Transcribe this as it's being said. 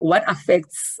what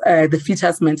affects the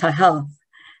fetus mental health.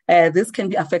 This can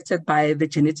be affected by the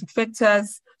genetic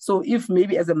factors. So if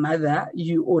maybe as a mother,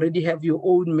 you already have your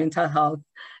own mental health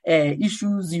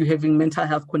issues, you're having mental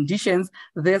health conditions,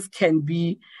 this can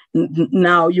be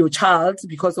now your child,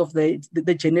 because of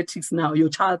the genetics now, your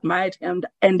child might end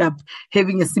up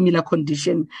having a similar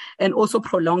condition. And also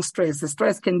prolonged stress. The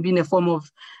stress can be in a form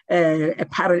of a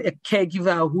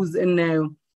caregiver who's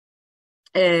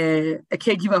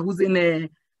in a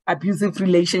abusive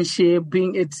relationship,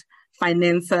 being it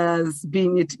finances,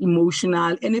 being it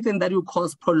emotional, anything that will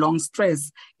cause prolonged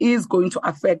stress is going to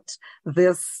affect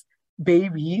this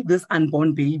baby, this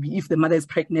unborn baby, if the mother is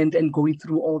pregnant and going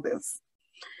through all this.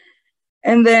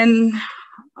 And then,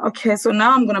 okay, so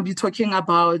now I'm going to be talking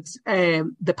about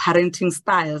the parenting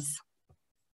styles.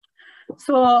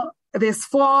 So there's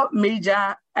 4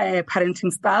 major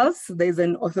parenting styles. There's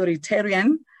an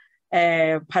authoritarian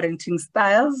parenting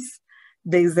styles.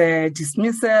 There's a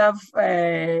dismissive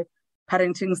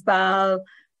parenting style,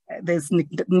 there's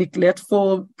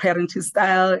neglectful parenting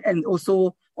style, and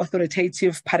also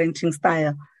authoritative parenting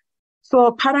style.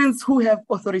 So parents who have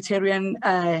authoritarian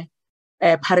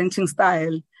parenting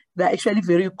style, they're actually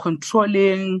very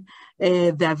controlling,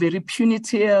 they're very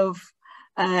punitive,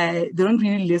 they don't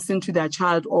really listen to their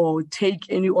child or take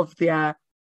any of their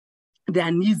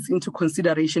needs into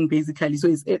consideration, basically. So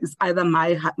it's either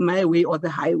my way or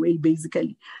the highway,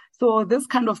 basically. So this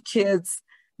kind of kids,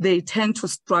 they tend to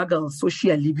struggle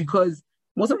socially because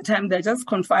most of the time they're just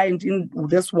confined in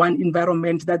this one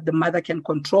environment that the mother can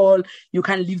control. You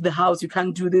can't leave the house, you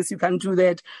can't do this, you can't do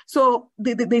that. So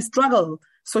they struggle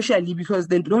socially because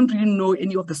they don't really know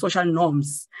any of the social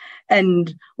norms.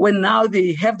 And when now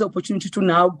they have the opportunity to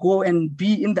now go and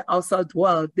be in the outside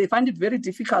world, they find it very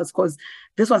difficult because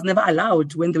this was never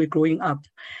allowed when they were growing up.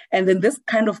 And then this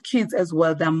kind of kids as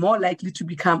well, they're more likely to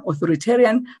become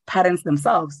authoritarian parents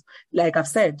themselves. Like I've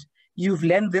said, you've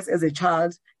learned this as a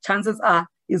child, chances are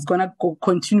it's going to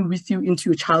continue with you into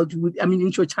your childhood,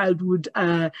 into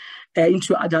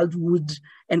your adulthood,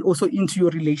 and also into your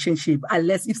relationship,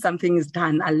 unless if something is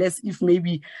done, unless if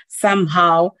maybe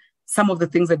somehow some of the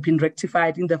things have been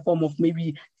rectified in the form of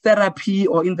maybe therapy,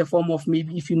 or in the form of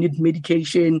maybe if you need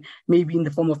medication, maybe in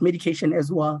the form of medication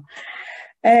as well.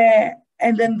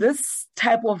 And then this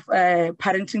type of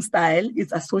parenting style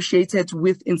is associated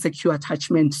with insecure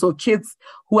attachment. So kids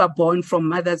who are born from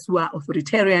mothers who are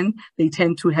authoritarian, they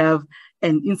tend to have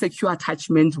an insecure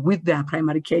attachment with their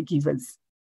primary caregivers.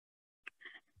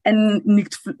 And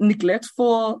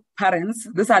neglectful parents,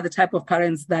 these are the type of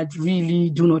parents that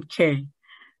really do not care.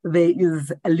 There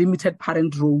is a limited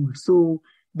parent role. So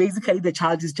basically the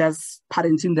child is just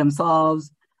parenting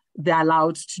themselves. They're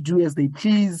allowed to do as they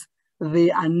please.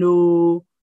 They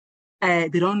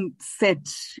don't set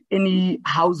any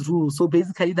house rules. So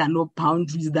basically there are no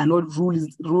boundaries, there are no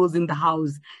rules in the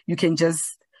house. You can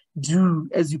just do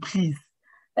as you please.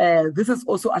 This is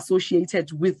also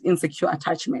associated with insecure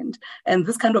attachment. And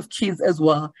this kind of kids as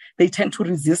well, they tend to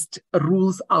resist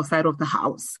rules outside of the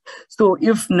house. So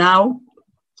if now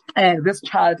this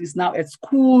child is now at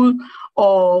school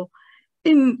or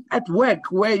at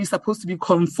work where you're supposed to be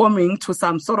conforming to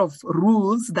some sort of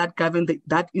rules that govern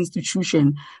that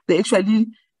institution, they actually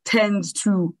tend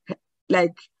to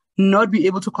not be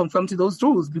able to conform to those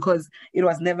rules because it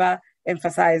was never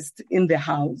emphasized in the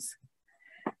house.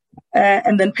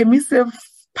 And then permissive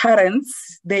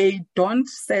parents, they don't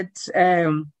set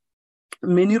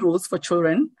many rules for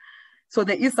children. So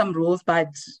there is some rules, but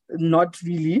not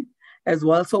really as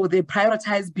well. So they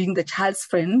prioritize being the child's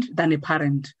friend than a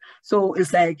parent. So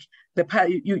it's like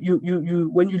you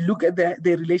when you look at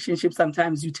the relationship,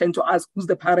 sometimes you tend to ask who's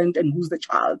the parent and who's the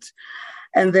child.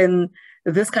 And then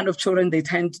this kind of children, they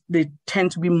tend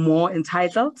to be more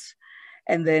entitled.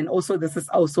 And then also this is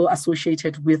also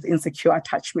associated with insecure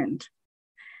attachment.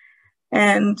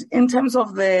 And in terms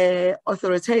of the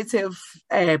authoritative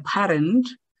parent,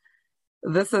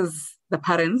 this is the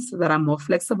parents that are more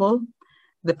flexible,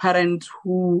 the parent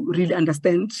who really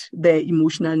understand the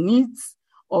emotional needs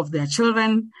of their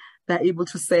children. They're able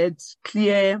to set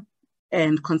clear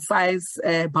and concise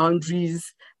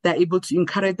boundaries. They're able to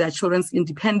encourage their children's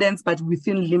independence, but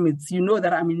within limits. You know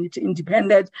that I'm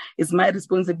independent. It's my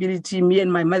responsibility. Me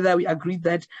and my mother, we agreed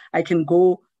that I can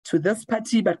go to this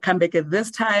party, but come back at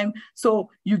this time. So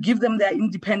you give them their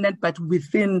independence, but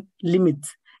within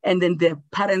limits. And then their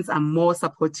parents are more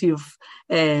supportive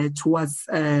towards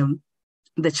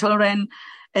the children.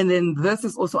 And then this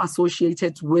is also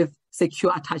associated with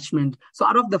secure attachment. So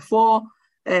out of the 4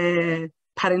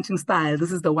 parenting style,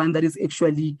 this is the one that is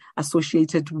actually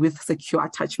associated with secure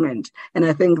attachment. And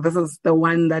I think this is the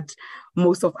one that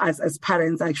most of us as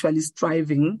parents are actually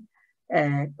striving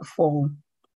for.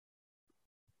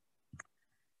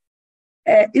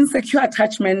 Insecure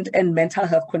attachment and mental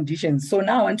health conditions. So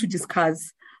now I want to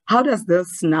discuss, how does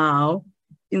this now,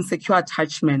 insecure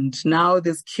attachment, now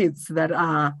there's kids that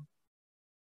are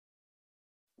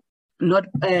not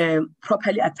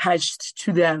properly attached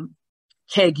to their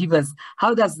caregivers,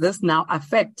 how does this now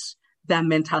affect their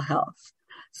mental health?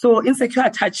 So insecure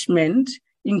attachment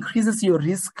increases your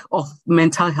risk of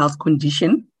mental health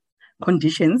conditions.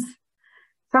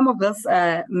 Some of those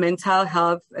mental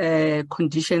health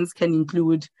conditions can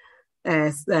include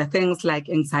things like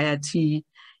anxiety,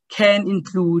 can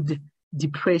include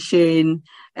depression.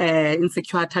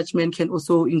 Insecure attachment can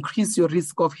also increase your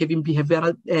risk of having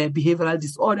behavioral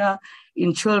disorder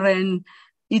in children,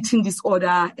 eating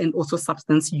disorder, and also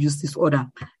substance use disorder.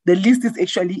 The list is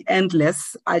actually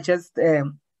endless. I just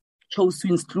chose to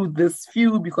include this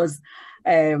few because we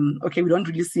don't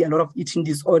really see a lot of eating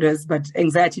disorders, but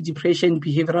anxiety, depression,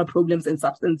 behavioral problems, and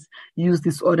substance use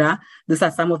disorder, these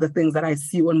are some of the things that I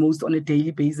see almost on a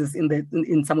daily basis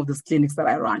in some of these clinics that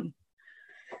I run.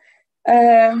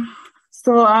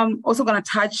 So I'm also going to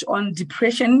touch on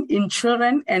depression in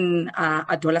children and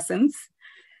adolescents.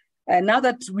 Now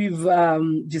that we've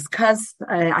discussed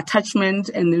attachment,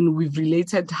 and then we've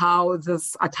related how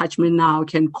this attachment now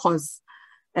can cause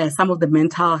some of the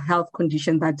mental health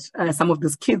conditions that some of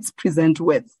these kids present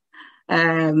with.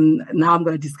 Now I'm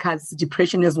going to discuss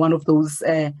depression as one of those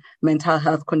mental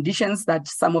health conditions that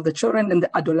some of the children and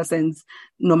the adolescents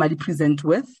normally present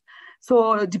with.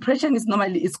 So depression is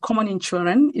common in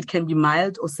children. It can be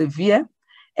mild or severe,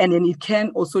 and then it can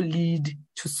also lead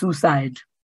to suicide.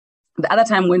 The other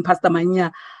time when Pastor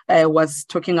Manya was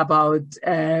talking about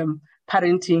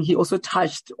parenting, he also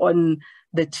touched on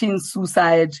the teen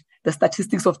suicide, the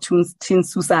statistics of teen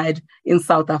suicide in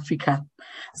South Africa.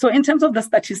 So in terms of the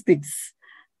statistics,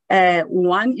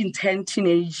 1 in 10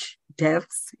 teenage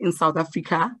deaths in South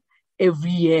Africa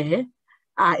every year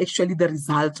are actually the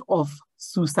result of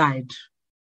suicide.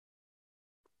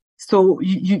 So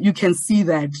you can see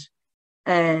that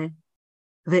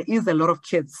there is a lot of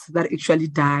kids that actually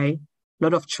die, a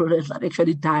lot of children that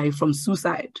actually die from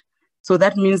suicide. So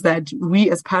that means that we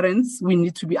as parents, we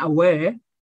need to be aware,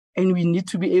 and we need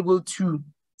to be able to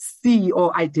see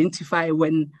or identify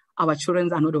when our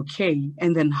children are not okay,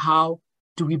 and then how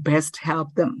do we best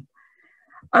help them.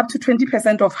 Up to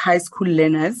 20% of high school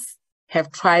learners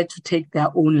have tried to take their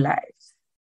own lives.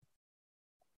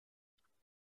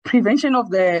 Prevention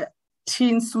of the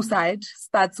teen suicide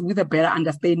starts with a better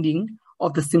understanding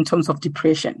of the symptoms of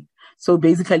depression. So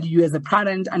basically, you as a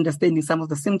parent understanding some of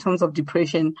the symptoms of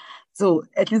depression, so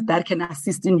at least that can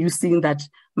assist in you seeing that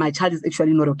my child is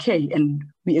actually not okay, and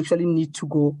we actually need to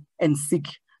go and seek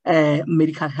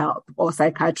medical help or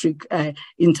psychiatric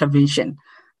intervention.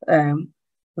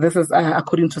 This is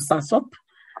according to SASOP,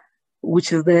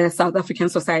 which is the South African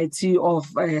Society of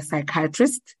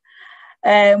Psychiatrists.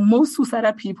 Most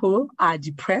suicidal people are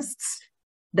depressed.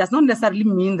 Does not necessarily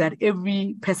mean that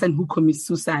every person who commits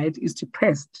suicide is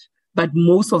depressed, but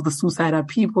most of the suicidal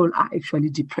people are actually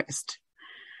depressed.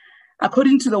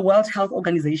 According to the World Health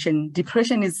Organization,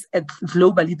 depression is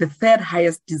globally the third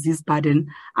highest disease burden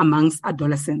amongst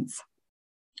adolescents.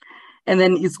 And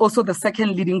then it's also the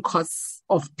second leading cause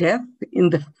of death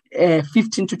in the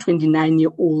 15 to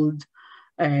 29-year-old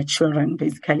children,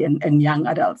 basically, and young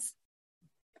adults.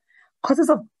 Causes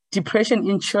of depression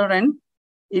in children,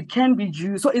 it can be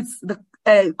due, so it's the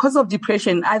cause of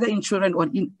depression either in children or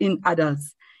in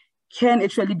adults can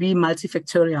actually be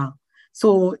multifactorial.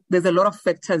 So there's a lot of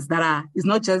factors that it's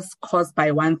not just caused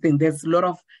by one thing. There's a lot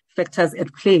of factors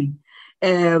at play.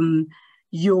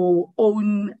 Your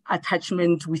own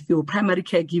attachment with your primary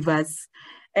caregivers,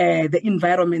 the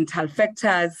environmental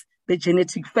factors, the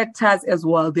genetic factors as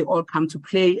well, they all come to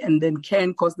play and then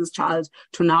can cause this child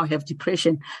to now have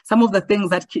depression. Some of the things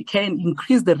that can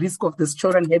increase the risk of this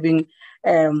children having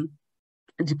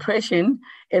depression,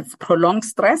 it's prolonged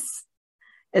stress.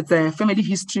 It's a family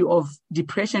history of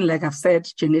depression, like I've said,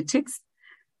 genetics.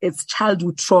 It's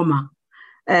childhood trauma.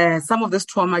 Some of this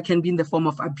trauma can be in the form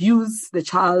of abuse, the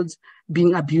child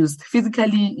being abused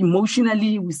physically,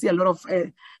 emotionally. We see a lot of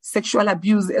sexual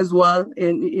abuse as well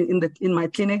in my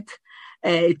clinic.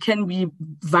 It can be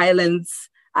violence,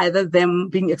 either them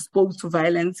being exposed to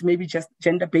violence, maybe just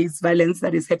gender-based violence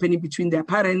that is happening between their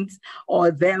parents,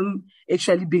 or them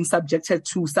actually being subjected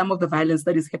to some of the violence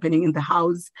that is happening in the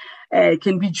house. It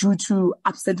can be due to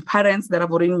absent parents that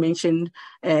I've already mentioned.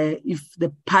 If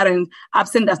the parent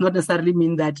absent does not necessarily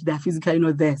mean that they're physically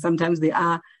not there. Sometimes they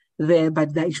are there,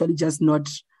 but they're actually just not,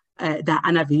 they're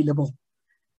unavailable.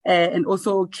 And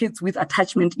also kids with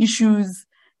attachment issues,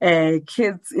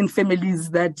 kids in families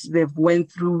that they've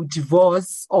went through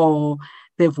divorce or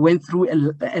they've went through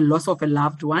a loss of a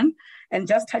loved one. And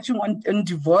just touching on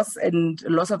divorce and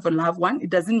loss of a loved one, it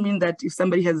doesn't mean that if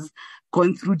somebody has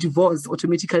gone through divorce,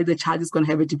 automatically the child is going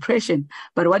to have a depression.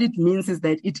 But what it means is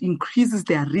that it increases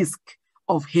their risk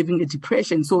of having a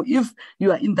depression. So if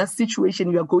you are in that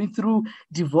situation, you are going through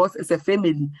divorce as a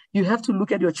family, you have to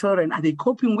look at your children. Are they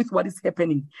coping with what is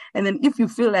happening? And then if you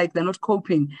feel like they're not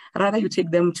coping, rather you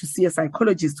take them to see a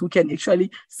psychologist who can actually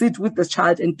sit with the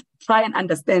child and try and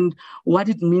understand what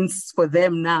it means for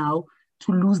them now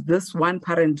to lose this one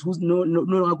parent who's no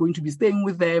longer going to be staying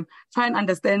with them. Try and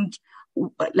understand,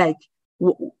 like,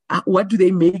 what do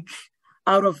they make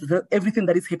out of everything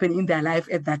that is happening in their life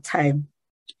at that time.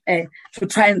 To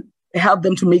try and help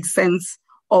them to make sense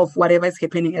of whatever is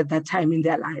happening at that time in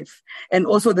their life. And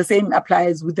also the same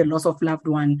applies with the loss of loved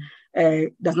one.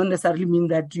 Does not necessarily mean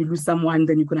that you lose someone,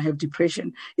 then you're going to have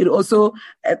depression. It also,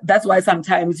 that's why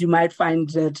sometimes you might find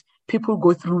that people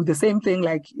go through the same thing,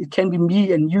 like it can be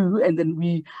me and you, and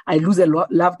then I lose a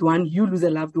loved one, you lose a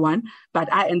loved one,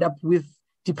 but I end up with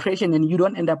depression and you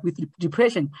don't end up with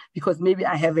depression because maybe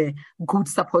I have a good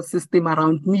support system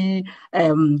around me.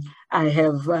 I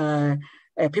have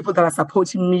people that are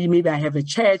supporting me. Maybe I have a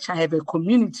church, I have a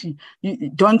community.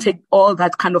 You don't take all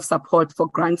that kind of support for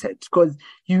granted because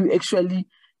you actually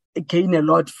gain a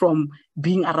lot from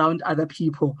being around other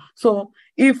people. So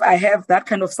if I have that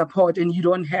kind of support and you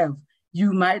don't have,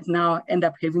 you might now end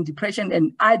up having depression,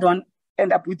 and I don't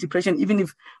end up with depression, even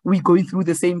if we're going through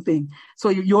the same thing. So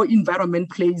your environment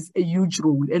plays a huge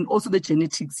role, and also the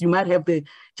genetics. You might have the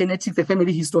genetics, the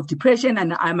family history of depression,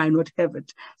 and I might not have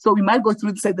it. So we might go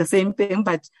through the same thing,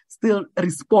 but still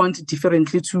respond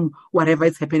differently to whatever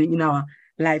is happening in our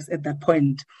lives at that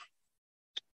point.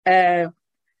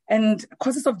 And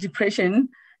causes of depression,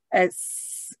 I've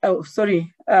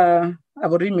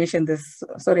already mentioned this.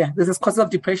 This is causes of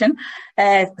depression.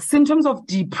 Symptoms of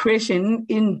depression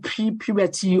in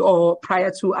pre-puberty or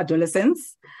prior to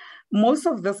adolescence. Most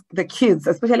of the kids,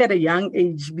 especially at a young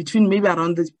age, between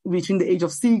the age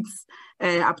of 6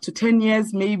 up to 10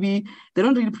 years, maybe, they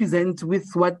don't really present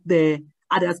with what the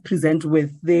adults present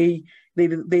with. They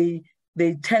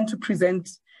tend to present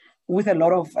with a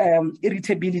lot of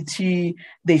irritability.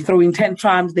 They throw in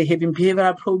tantrums, they have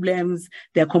behavioral problems,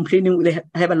 they're complaining, they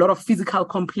have a lot of physical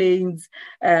complaints,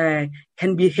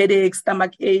 can be headaches,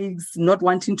 stomach aches, not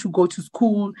wanting to go to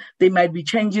school. There might be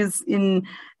changes in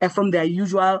from their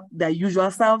usual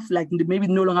self, like maybe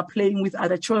no longer playing with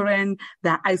other children,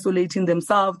 they're isolating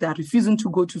themselves, they're refusing to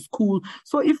go to school.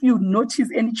 So if you notice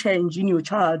any change in your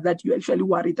child that you're actually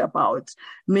worried about,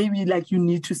 maybe like you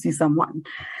need to see someone.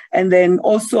 And then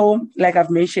also, like I've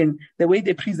mentioned, the way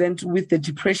they present with the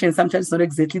depression, sometimes not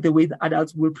exactly the way the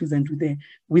adults will present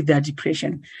with their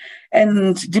depression.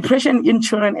 And depression in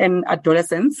children and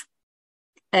adolescents,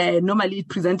 normally it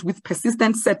presents with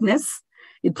persistent sadness.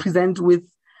 It presents with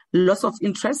loss of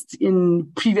interest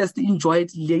in previously enjoyed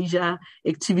leisure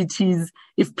activities.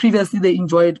 If previously they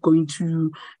enjoyed going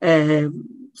to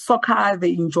soccer,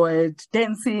 they enjoyed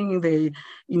dancing, they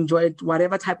enjoyed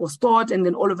whatever type of sport, and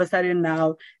then all of a sudden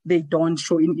now they don't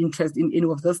show any interest in any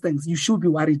of those things. You should be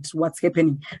worried what's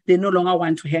happening. They no longer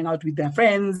want to hang out with their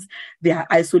friends. They are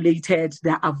isolated.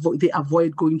 They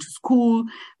avoid going to school.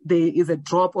 There is a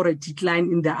drop or a decline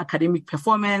in their academic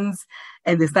performance,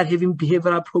 and they start having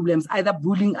behavioral problems, either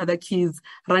bullying other kids,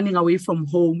 running away from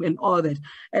home, and all that.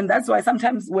 And that's why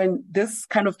sometimes when this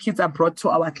kind of kids are brought to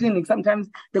our clinic, sometimes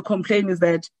the complaint is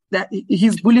that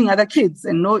he's bullying other kids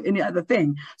and no any other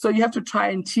thing. So you have to try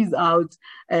and tease out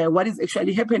what is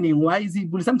actually happening. Why is he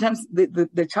bullying? Sometimes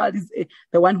the child is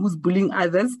the one who's bullying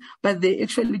others, but they're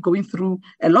actually going through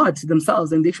a lot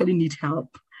themselves and they actually need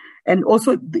help. And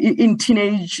also in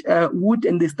teenagehood,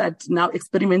 and they start now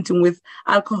experimenting with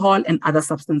alcohol and other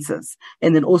substances,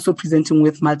 and then also presenting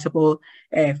with multiple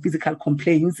physical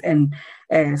complaints and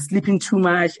sleeping too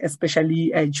much,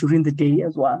 especially during the day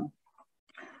as well.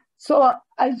 So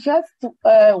I just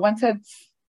wanted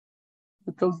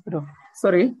to close the door.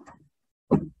 Sorry.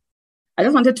 I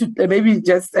just wanted to maybe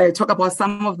just talk about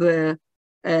some of the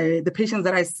patients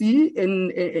that I see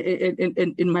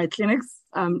in my clinics.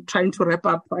 I'm trying to wrap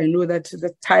up. I know that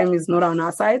the time is not on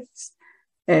our side.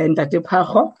 Ntate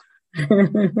Phago.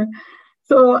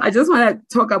 So I just want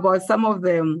to talk about some of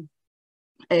the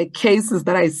cases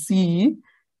that I see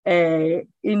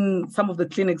in some of the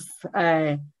clinics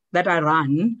that I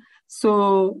run.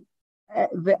 So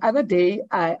the other day,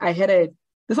 I had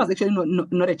this was actually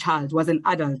not a child, it was an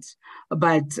adult,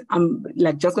 but I'm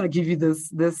like just going to give you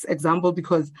this example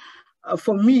because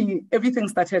for me, everything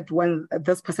started when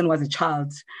this person was a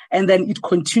child, and then it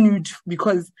continued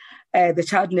because the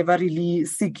child never really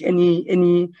seek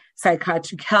any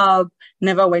psychiatric help,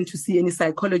 never went to see any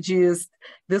psychologist.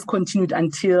 This continued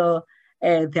until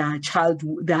their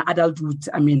adulthood.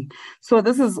 I mean, so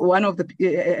this is one of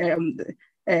the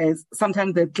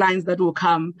sometimes the clients that will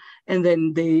come, and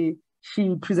then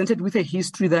she presented with a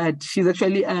history that she's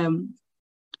actually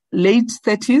late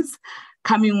 30s.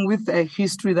 Coming with a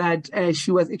history that she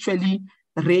was actually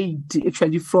raped,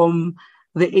 actually from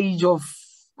the age of,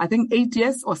 I think, 8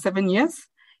 years or 7 years,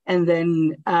 and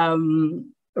then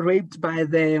raped by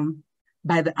the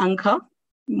uncle.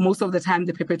 Most of the time,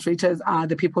 the perpetrators are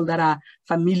the people that are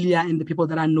familiar and the people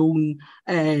that are known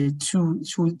to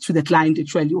the client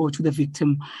actually or to the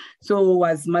victim. So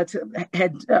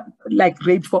had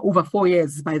raped for over 4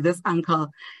 years by this uncle.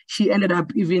 She ended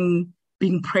up even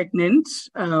being pregnant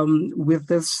with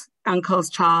this uncle's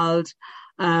child.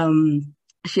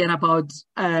 She had about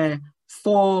 3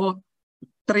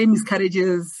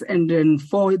 miscarriages and then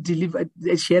 4 delivered.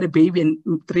 She had a baby and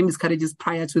 3 miscarriages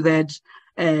prior to that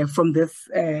from this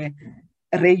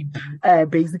rape,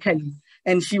 basically.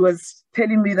 And she was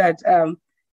telling me that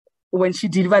when she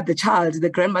delivered the child, the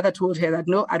grandmother told her that,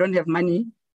 no, I don't have money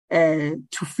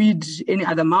to feed any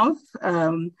other mouth.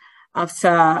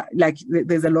 After,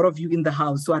 there's a lot of you in the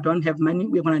house, so I don't have money.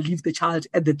 We're going to leave the child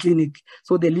at the clinic.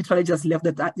 So they literally just left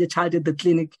the child at the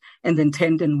clinic and then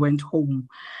turned and went home.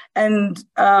 And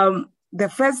the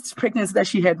first pregnancy that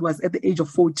she had was at the age of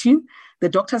 14. The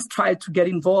doctors tried to get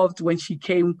involved when she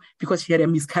came because she had a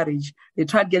miscarriage. They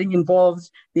tried getting involved.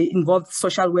 They involved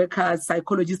social workers,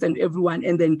 psychologists, and everyone.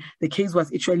 And then the case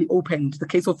was actually opened. The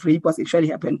case of rape was actually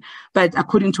happened. But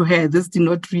according to her, this did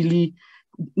not really...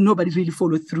 nobody really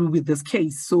followed through with this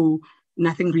case, so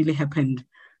nothing really happened.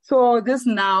 So this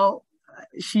now,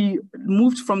 she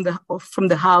moved from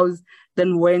the house,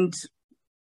 then went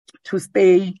to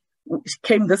stay. She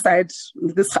came this side.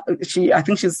 I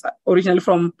think she's originally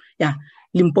from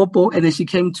Limpopo, and then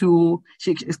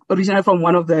she's originally from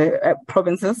one of the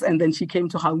provinces, and then she came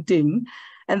to Gauteng.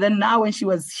 And then now, when she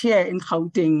was here in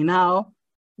Gauteng, now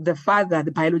the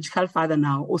biological father,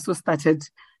 now also started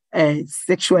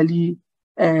sexually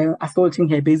assaulting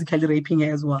her, basically raping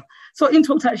her as well. So in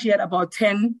total, she had about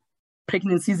 10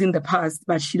 pregnancies in the past,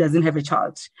 but she doesn't have a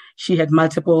child. She had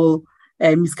multiple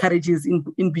miscarriages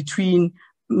in between,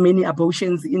 many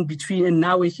abortions in between. And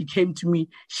now when she came to me,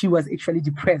 she was actually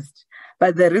depressed.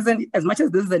 But the reason, as much as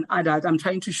this is an adult, I'm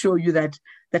trying to show you that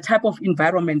the type of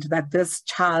environment that this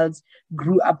child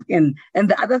grew up in. And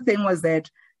the other thing was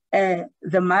that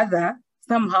the mother,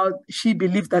 somehow she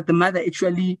believed that the mother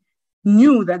actually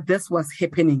knew that this was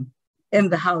happening in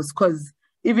the house, because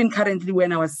even currently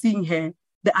when I was seeing her,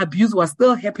 the abuse was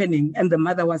still happening and the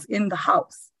mother was in the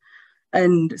house.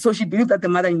 And so she believed that the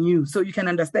mother knew. So you can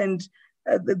understand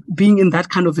being in that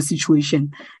kind of a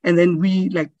situation. And then we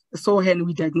saw her and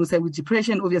we diagnosed her with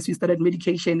depression. Obviously, we started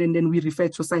medication and then we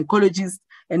referred to psychologists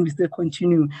and we still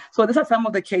continue. So these are some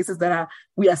of the cases that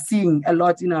we are seeing a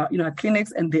lot in our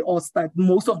clinics, and they all start,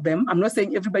 most of them. I'm not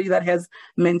saying everybody that has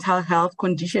mental health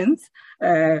conditions,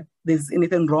 there's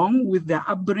anything wrong with their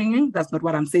upbringing. That's not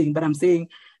what I'm saying, but I'm saying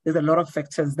there's a lot of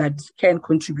factors that can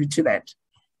contribute to that.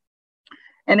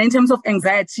 And in terms of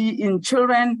anxiety in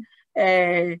children,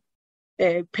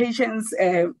 patients,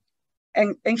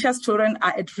 anxious children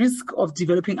are at risk of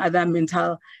developing other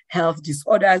mental health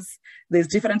disorders. There's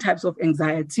different types of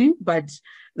anxiety, but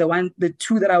the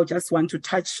two that I just want to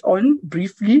touch on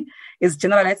briefly is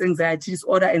generalized anxiety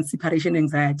disorder and separation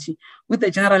anxiety. With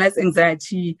the generalized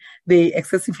anxiety, they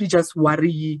excessively just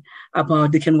worry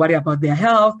about their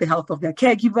health, the health of their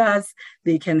caregivers.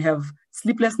 They can have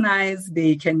sleepless nights,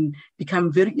 they can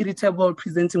become very irritable,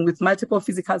 presenting with multiple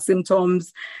physical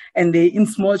symptoms. And in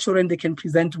small children, they can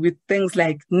present with things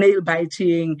like nail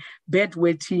biting,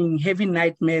 bedwetting, heavy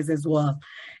nightmares as well.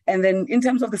 And then in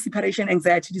terms of the separation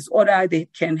anxiety disorder, they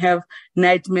can have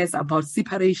nightmares about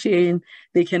separation.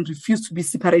 They can refuse to be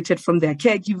separated from their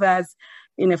caregivers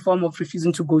in a form of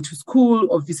refusing to go to school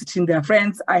or visiting their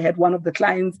friends. I had one of the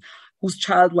clients whose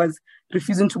child was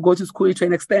refusing to go to school to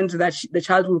an extent that the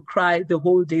child will cry the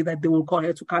whole day, that they will call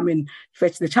her to come and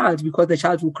fetch the child, because the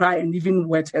child will cry and even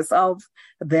wet herself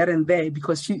there and there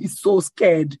because she is so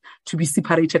scared to be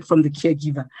separated from the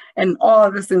caregiver. And all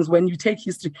these things, when you take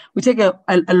history, we take a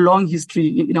long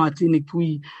history in our clinic.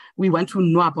 We want to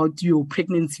know about your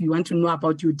pregnancy, we want to know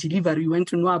about your delivery, we want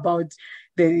to know about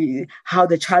how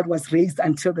the child was raised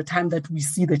until the time that we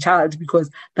see the child,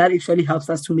 because that actually helps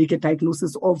us to make a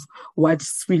diagnosis of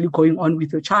what's really going on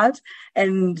with your child.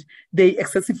 And they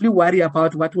excessively worry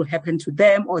about what will happen to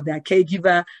them or their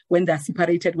caregiver when they're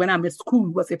separated. When I'm at school,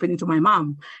 what's happening to my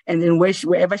mom? And then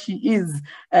wherever she is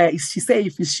she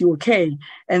safe? Is she okay?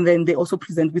 And then they also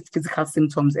present with physical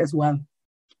symptoms as well.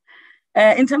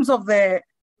 In terms of the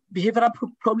behavioral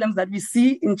problems that we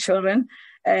see in children,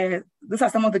 these are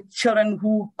some of the children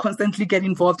who constantly get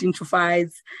involved into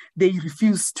fights. They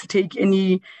refuse to take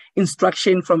any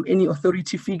instruction from any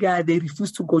authority figure. They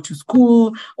refuse to go to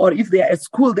school, or if they are at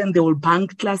school, then they will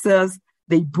bunk classes.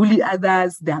 They bully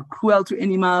others. They are cruel to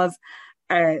animals.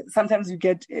 Sometimes you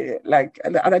get, like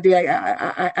the other day,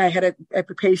 I had a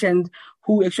patient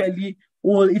who actually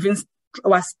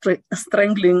was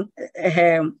strangling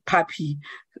her puppy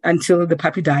until the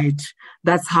puppy died.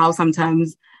 That's how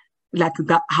sometimes,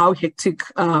 how hectic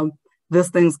these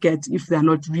things get if they're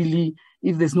not really,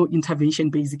 if there's no intervention,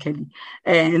 basically.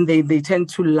 And they tend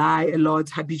to lie a lot,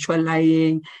 habitual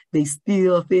lying, they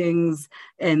steal things,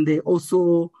 and they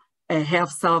also have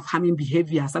self-harming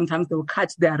behavior. Sometimes they'll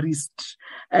cut their wrist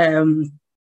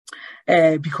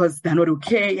because they're not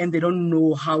okay, and they don't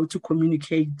know how to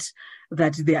communicate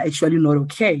that they are actually not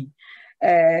okay.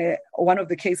 One of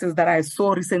the cases that I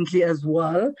saw recently as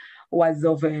well was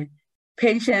of a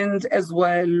patient as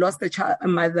well, lost a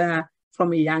mother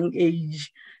from a young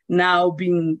age, now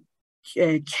being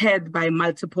cared by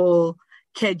multiple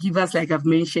caregivers, like I've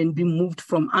mentioned, being moved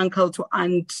from uncle to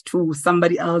aunt to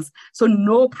somebody else. So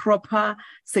no proper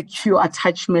secure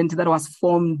attachment that was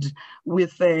formed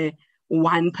with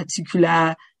one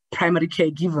particular primary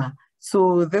caregiver.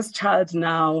 So this child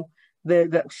now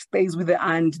stays with the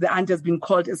aunt. The aunt has been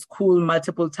called at school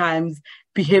multiple times,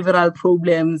 behavioral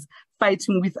problems,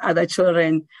 fighting with other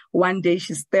children. One day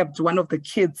she stabbed one of the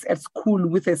kids at school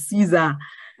with a scissor.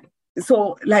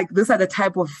 So these are the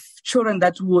type of children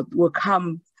that will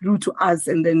come through to us,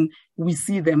 and then we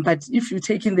see them. But if you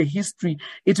take in the history,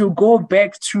 it will go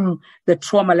back to the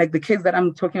trauma. Like the case that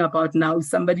I'm talking about now is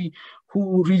somebody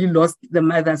who really lost the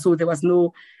mother. So there was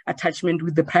no attachment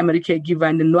with the primary caregiver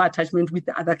and no attachment with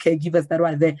the other caregivers that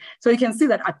were there. So you can see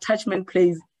that attachment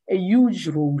plays a huge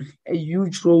role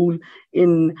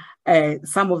in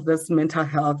some of these mental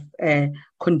health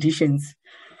conditions.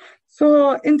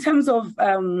 So in terms of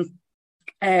I'm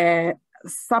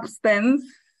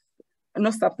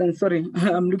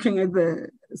looking at the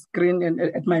screen and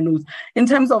at my notes. In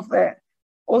terms of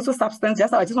also substance,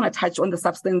 I just want to touch on the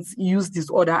substance use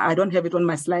disorder. I don't have it on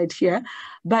my slide here,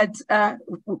 but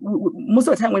most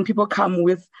of the time when people come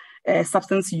with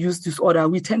substance use disorder,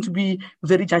 we tend to be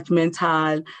very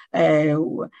judgmental.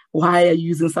 Why are you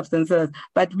using substances?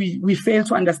 But we fail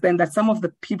to understand that some of the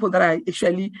people that are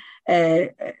actually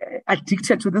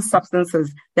addicted to these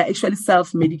substances, they're actually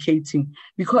self-medicating,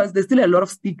 because there's still a lot of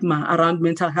stigma around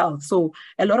mental health. So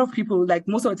a lot of people, like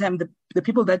most of the time, the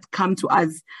people that come to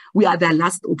us, we are their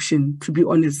last option, to be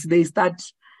honest. They start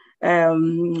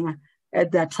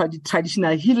at their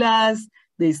traditional healers,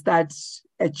 they start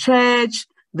at church,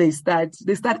 they start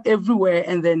everywhere.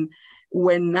 And then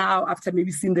when now, after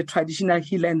maybe seeing the traditional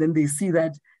healer, and then they see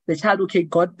that the child,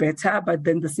 got better, but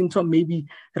then the symptom maybe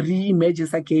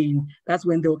re-emerges again, that's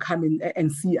when they'll come in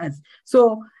and see us.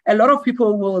 So a lot of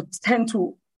people will tend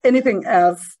to anything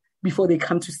else before they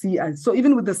come to see us. So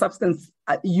even with the substance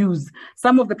use,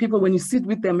 some of the people, when you sit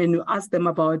with them and you ask them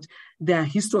about their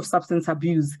history of substance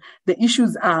abuse, the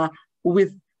issues are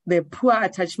with the poor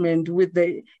attachment, with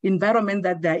the environment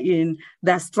that they're in.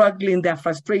 They're struggling, they're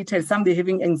frustrated. Some they're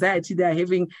having anxiety, they're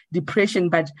having depression,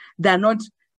 but they're not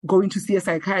going to see a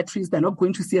psychiatrist, they're not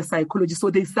going to see a psychologist,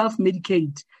 so they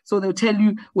self-medicate. So they'll tell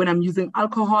you, when I'm using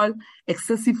alcohol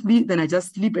excessively, then I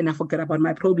just sleep and I forget about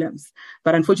my problems.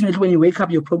 But unfortunately, when you wake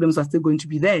up, your problems are still going to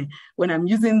be there. When I'm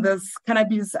using this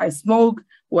cannabis, I smoke.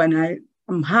 When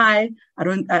I'm high, I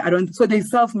don't. So they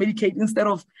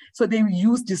self-medicate so they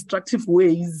use destructive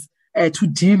ways to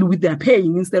deal with their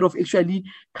pain instead of actually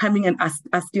coming and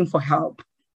asking for help.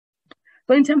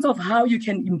 So in terms of how you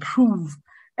can improve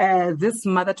this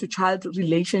mother-to-child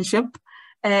relationship,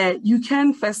 you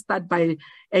can first start by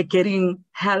getting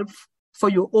help for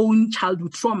your own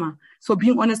childhood trauma. So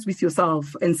being honest with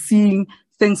yourself and seeing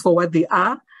things for what they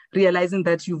are. realizing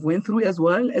that you've went through as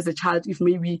well as a child. If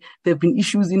maybe there have been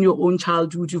issues in your own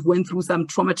childhood, you've went through some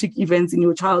traumatic events in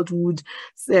your childhood,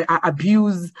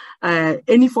 abuse,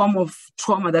 any form of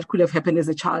trauma that could have happened as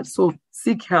a child. So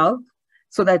seek help,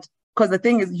 so that, because the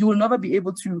thing is, you will never be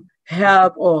able to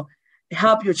help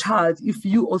your child if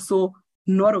you also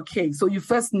not okay. So you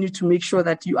first need to make sure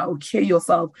that you are okay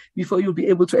yourself before you'll be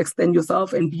able to extend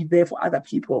yourself and be there for other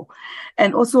people.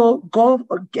 And also go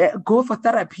for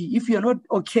therapy. If you're not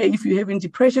okay, if you're having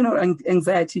depression or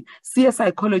anxiety, see a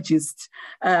psychologist.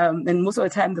 And most of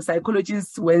the time, the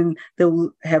psychologists, when they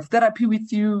will have therapy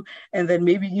with you, and then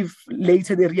maybe if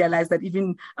later they realize that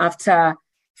even after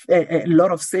a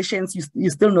lot of sessions, you're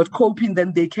still not coping,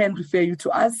 then they can refer you to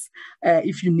us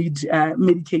if you need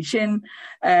medication.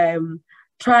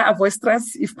 Try avoid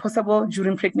stress if possible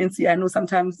during pregnancy. I know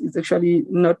sometimes it's actually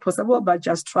not possible, but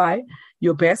just try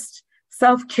your best.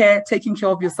 Self-care, taking care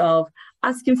of yourself,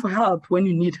 asking for help when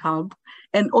you need help,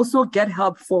 and also get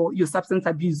help for your substance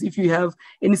abuse. If you have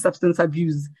any substance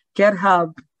abuse, get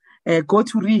help. Go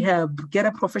to rehab, get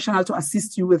a professional to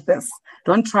assist you with this.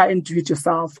 Don't try and do it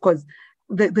yourself, because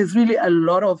there's really a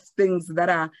lot of things that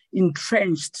are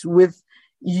entrenched with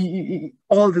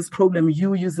all this problem,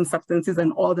 you using substances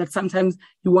and all that. Sometimes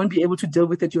you won't be able to deal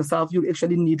with it yourself. You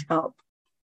actually need help.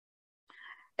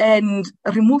 And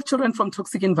remove children from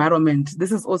toxic environment.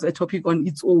 This is also a topic on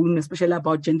its own, especially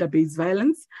about gender-based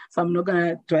violence. So I'm not going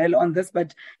to dwell on this,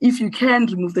 but if you can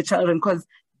remove the children, because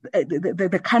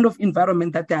the kind of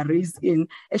environment that they are raised in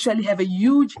actually have a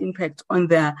huge impact on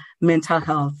their mental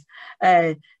health.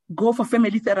 Go for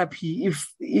family therapy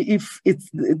if it's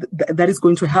that is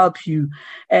going to help you.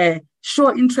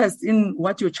 Show interest in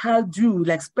what your child do,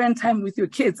 like spend time with your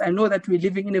kids. I know that we're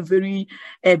living in a very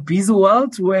busy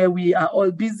world where we are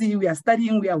all busy, we are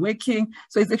studying, we are working.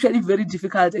 So it's actually very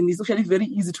difficult, and it's actually very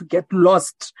easy to get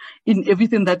lost in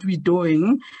everything that we're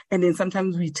doing. And then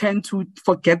sometimes we tend to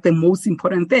forget the most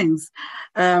important things.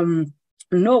 Know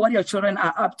what your children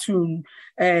are up to.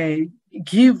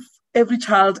 Give every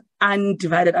child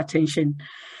undivided attention.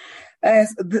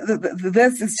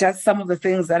 This is just some of the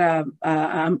things that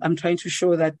I'm trying to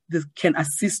show that this can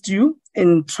assist you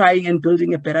in trying and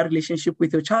building a better relationship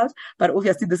with your child. But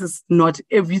obviously, this is not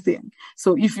everything.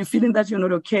 So if you're feeling that you're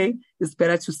not okay, it's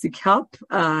better to seek help.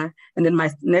 And then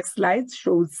my next slide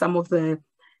shows some of the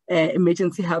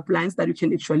emergency helplines that you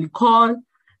can actually call.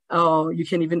 Or you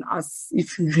can even ask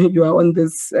if you are on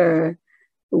this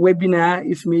webinar,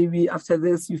 if maybe after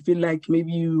this you feel like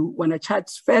maybe you want to chat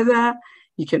further,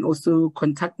 you can also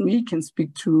contact me. You can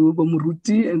speak to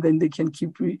Bomuruti, and then they can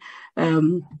give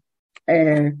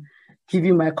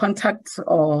you my contact,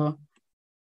 or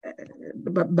and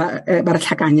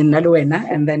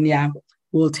then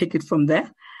we'll take it from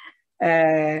there.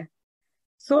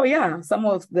 So some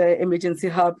of the emergency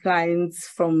helplines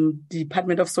from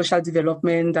Department of Social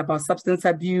Development about substance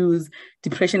abuse,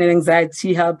 depression and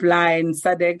anxiety helpline,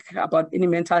 SADC about any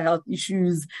mental health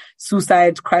issues,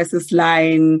 suicide crisis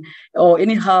line, or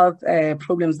any health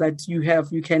problems that you have,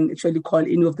 you can actually call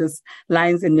any of these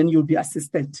lines and then you'll be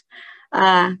assisted.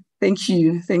 Thank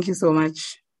you. Thank you so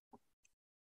much.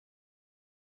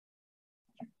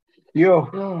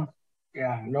 No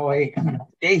way.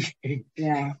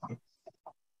 Yeah.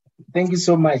 Thank you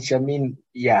so much. I mean,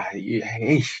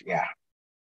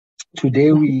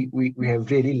 today we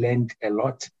have really learned a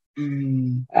lot.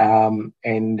 I'm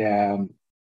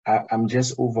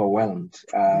just overwhelmed.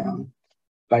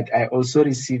 But I also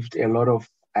received a lot of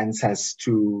answers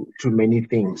to many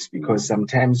things, because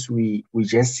sometimes we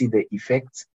just see the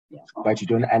effects, but you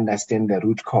don't understand the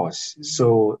root cause.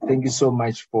 So thank you so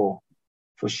much for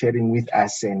sharing with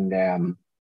us. And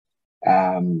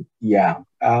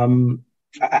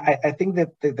I think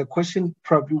that the question,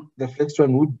 probably the first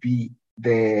one, would be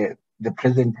the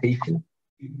presentation,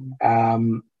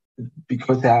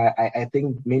 because I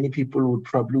think many people would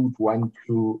want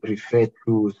to refer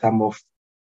to some of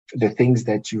the things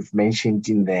that you've mentioned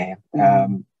in there.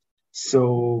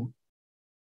 So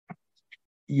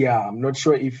I'm not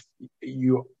sure if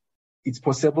it's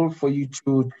possible for you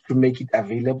to make it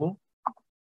available.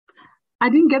 I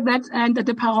didn't get that, and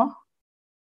the power.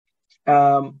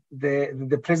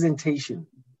 The presentation.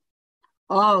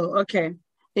 Oh, okay.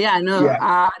 I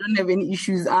don't have any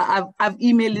issues. I've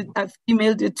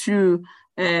emailed it to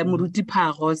Muruti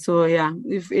Paro. So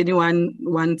if anyone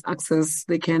wants access,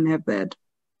 they can have that.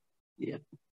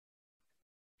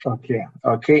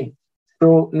 Okay.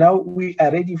 So now we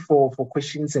are ready for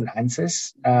questions and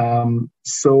answers.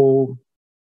 So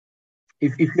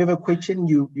if you have a question,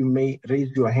 you may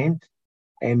raise your hand,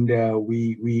 and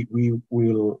we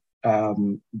will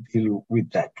deal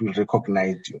with that. We'll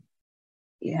recognize you.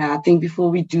 Yeah, I think before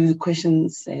we do the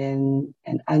questions and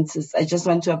answers, I just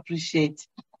want to appreciate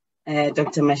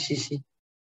Dr. Mashishi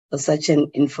for such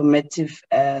an informative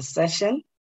session.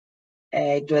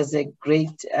 It was a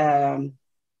great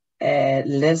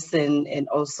lesson and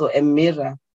also a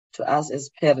mirror to us as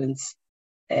parents.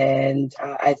 And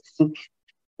I think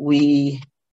we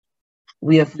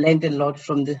have learned a lot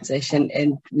from this session,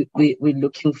 and we're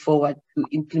looking forward to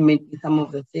implementing some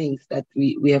of the things that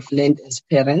we have learned as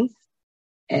parents.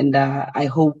 And I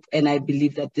hope and I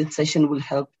believe that this session will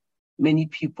help many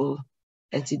people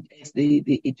as it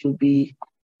will be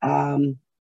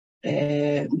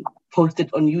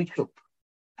posted on YouTube.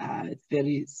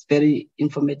 It's very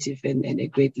informative and a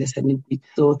great lesson indeed.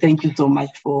 So thank you so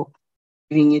much for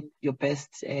doing it your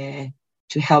best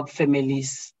to help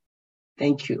families.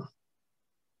 Thank you.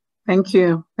 Thank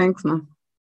you. Thanks, ma'am.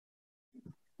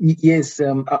 Yes,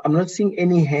 I'm not seeing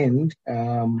any hand.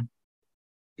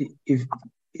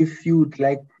 If you would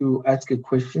like to ask a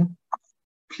question,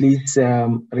 please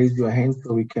raise your hand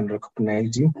so we can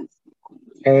recognize you.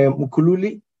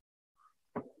 Mukululi.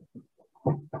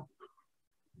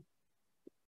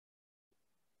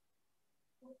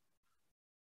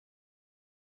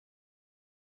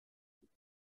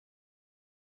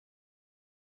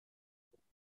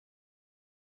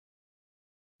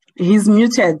 He's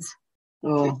muted.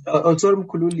 Oh, sorry,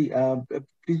 Mukululi.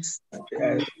 Please,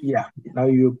 yeah, now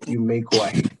you may go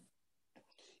ahead.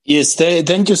 Yes,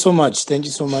 thank you so much. Thank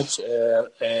you so much,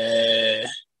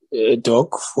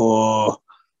 Doc, for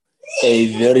a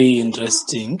very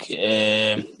interesting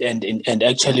and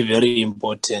actually very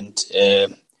important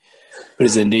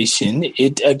presentation.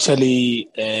 It actually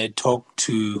talked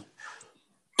to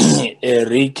a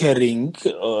recurring,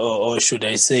 or should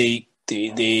I say,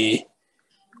 the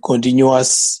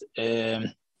continuous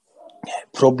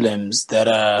problems that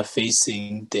are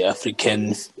facing the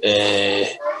African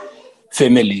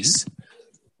families.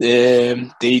 I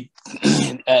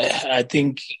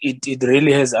think it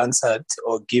really has answered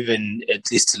or given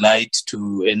at least light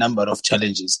to a number of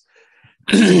challenges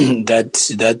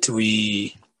that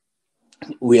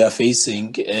we are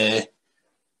facing.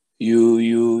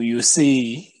 You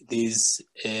see this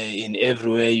in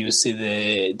everywhere. You see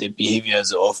the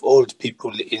behaviors of old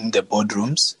people in the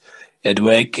boardrooms at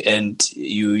work, and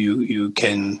you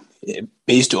can,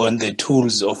 based on the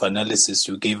tools of analysis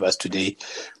you gave us today,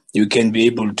 you can be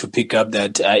able to pick up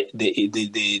that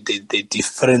the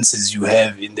differences you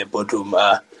have in the boardroom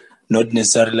are not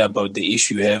necessarily about the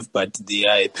issue you have, but they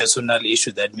are a personal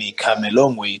issue that may come a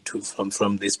long way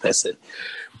from this person.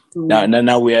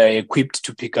 Now we are equipped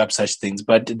to pick up such things.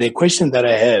 But the question that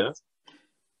I have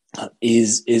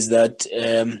is that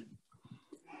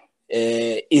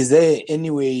is there any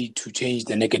way to change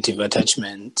the negative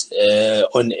attachment at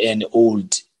an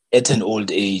old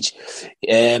age?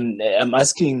 I'm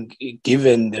asking,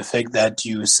 given the fact that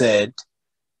you said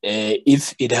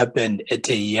if it happened at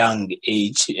a young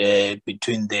age,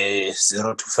 between the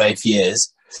 0 to 5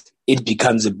 years, it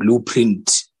becomes a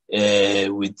blueprint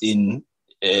within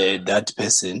that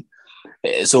person.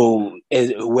 So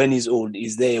when he's old,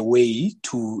 is there a way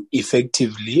to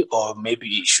effectively, or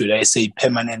maybe should I say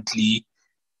permanently,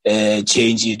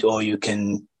 change it, or you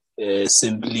can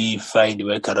simply find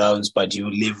workarounds, but you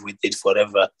live with it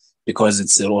forever because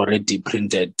it's already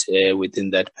printed within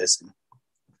that person?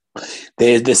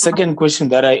 The second question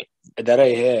that I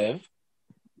have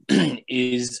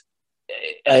is,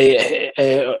 I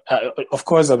of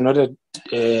course I'm not a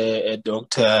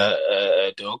doctor,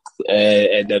 doc,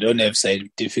 and I don't have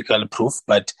scientific proof,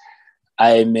 but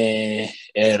I'm a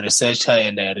researcher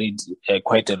and I read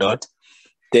quite a lot.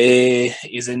 There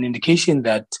is an indication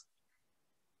that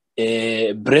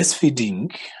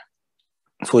breastfeeding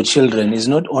for children is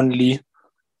not only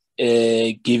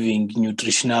giving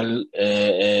nutritional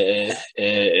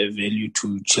value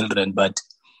to children, but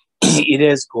it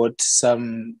has got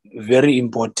some very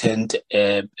important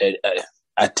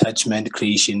attachment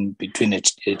creation between a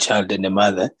child and a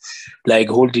mother, like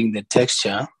holding the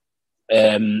texture.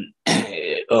 When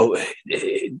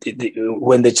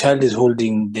the child is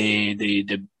holding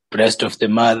the breast of the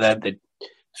mother,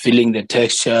 feeling the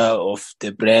texture of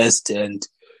the breast, and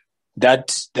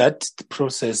that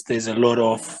process, there's a lot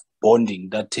of bonding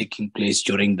that taking place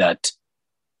during that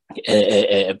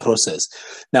process.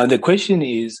 Now the question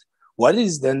is, what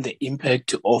is then the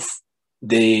impact of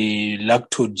the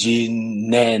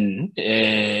lactogen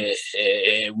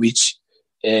which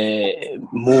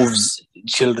moves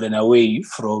children away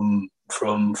from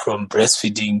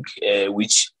breastfeeding,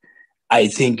 which I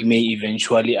think may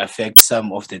eventually affect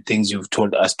some of the things you've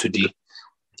told us today.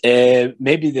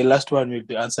 Maybe the last one will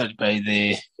be answered by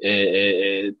the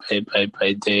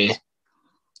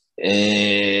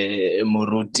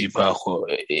Moruti Pago.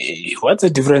 What's the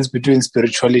difference between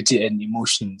spirituality and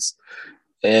emotions?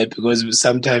 Because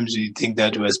sometimes we think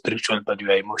that we are spiritual, but we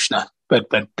are emotional. But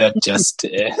that just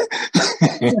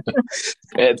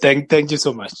thank you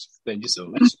so much. Thank you so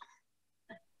much.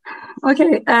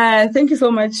 Okay, thank you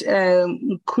so much,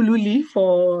 Khululi,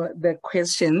 for the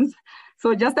questions.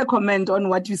 So just a comment on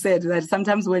what you said, that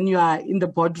sometimes when you are in the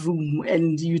boardroom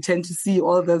and you tend to see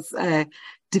all this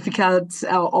difficult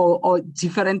or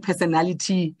different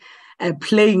personality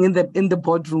playing in the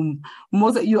boardroom,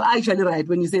 you're actually right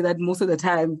when you say that most of the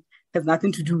time has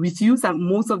nothing to do with you.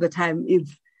 Most of the time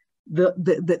it's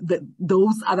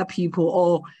those other people,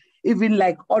 or even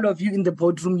like all of you in the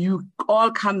boardroom, you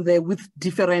all come there with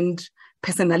different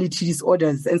personality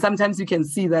disorders. And sometimes you can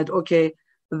see that, okay,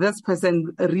 this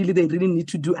person they really need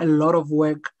to do a lot of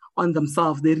work on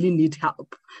themselves. They really need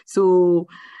help. So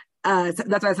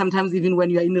that's why sometimes even when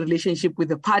you're in a relationship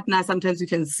with a partner, sometimes you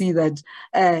can see that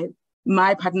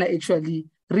my partner actually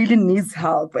really needs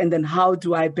help. And then how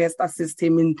do I best assist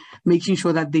him in making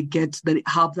sure that they get the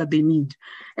help that they need?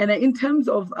 And in terms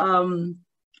of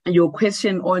your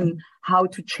question on how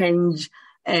to change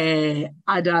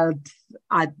adult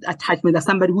attachment, as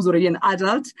somebody who's already an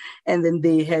adult and then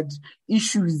they had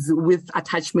issues with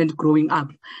attachment growing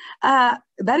up,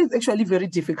 that is actually very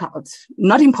difficult.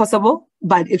 Not impossible,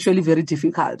 but actually very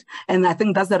difficult. And I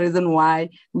think that's the reason why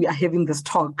we are having this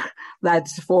talk, that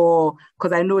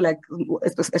because I know, like,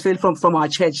 especially from our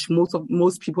church,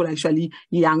 most people, actually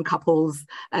young couples,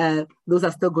 those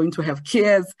are still going to have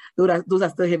kids, those are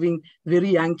still having very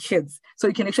young kids. So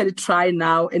you can actually try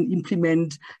now and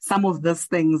implement some of these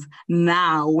things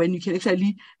now, when you can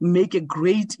actually make a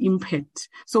great impact.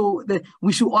 So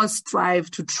we should all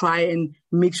strive to try and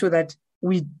make sure that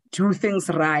we do things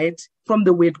right from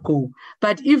the word go.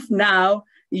 But if now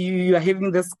you are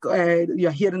having this, you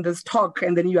are hearing this talk,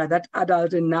 and then you are that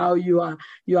adult, and now you are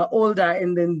older,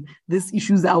 and then these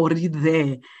issues are already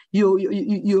there,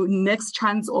 your next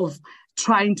chance of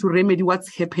trying to remedy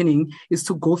what's happening is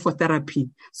to go for therapy.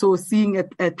 So seeing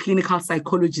a clinical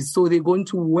psychologist. So they're going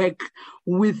to work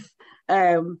with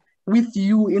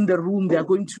you in the room. They are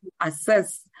going to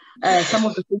assess some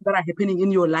of the things that are happening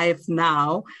in your life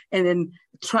now, and then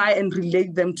try and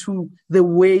relate them to the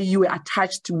way you are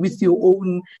attached with your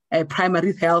own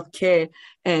primary health care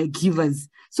givers.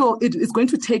 So it's going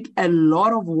to take a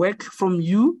lot of work from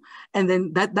you. And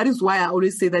then that is why I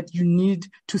always say that you need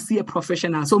to see a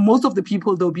professional. So most of the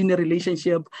people, they'll be in a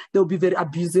relationship, they'll be very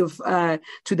abusive to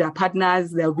their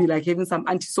partners. They'll be like having some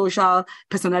antisocial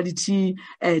personality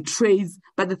traits.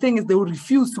 But the thing is, they will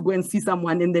refuse to go and see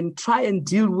someone and then try and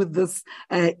deal with these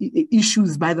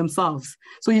issues by themselves.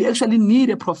 So you actually need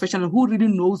a professional who really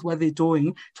knows what they're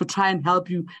doing to try and help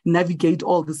you navigate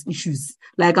all these issues.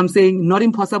 Like I'm saying, not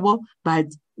impossible, but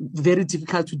very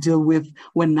difficult to deal with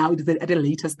when now it is at a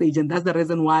later stage. And that's the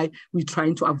reason why we're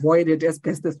trying to avoid it as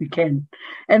best as we can.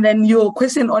 And then your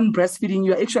question on breastfeeding,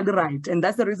 you're actually right. And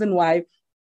that's the reason why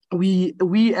we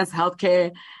as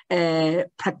healthcare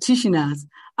practitioners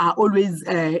are always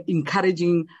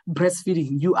encouraging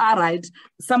breastfeeding. You are right.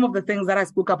 Some of the things that I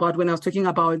spoke about when I was talking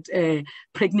about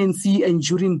pregnancy and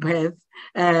during birth,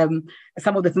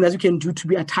 some of the things that you can do to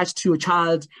be attached to your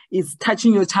child is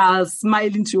touching your child,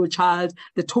 smiling to your child,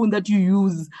 the tone that you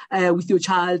use with your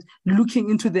child, looking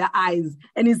into their eyes.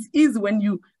 And it's easy when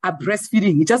you are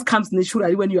breastfeeding. It just comes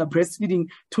naturally when you are breastfeeding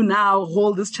to now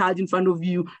hold this child in front of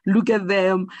you, look at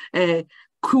them,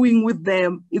 cooing with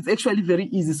them. It's actually very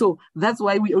easy. So that's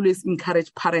why we always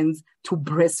encourage parents to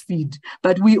breastfeed.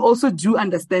 But we also do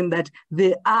understand that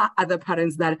there are other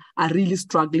parents that are really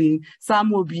struggling. Some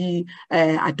will be,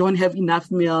 I don't have enough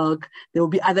milk. There will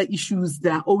be other issues,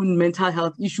 their own mental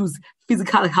health issues,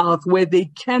 physical health, where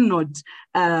they cannot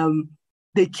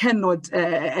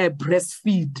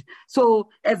breastfeed. So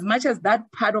as much as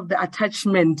that part of the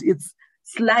attachment is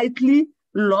slightly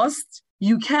lost,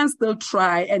 you can still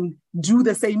try and do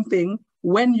the same thing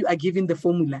when you are giving the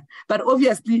formula. But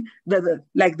obviously,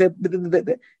 the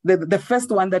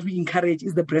first one that we encourage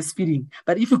is the breastfeeding.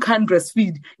 But if you can't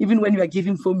breastfeed, even when you are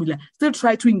giving formula, still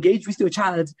try to engage with your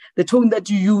child, the tone that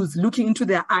you use, looking into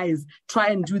their eyes, try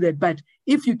and do that. But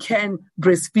if you can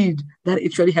breastfeed, that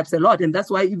actually helps a lot. And that's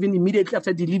why even immediately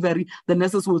after delivery, the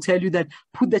nurses will tell you that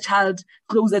put the child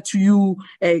closer to you,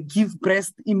 give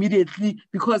breast immediately,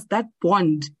 because that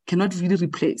bond cannot really be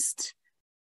replaced.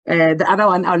 The other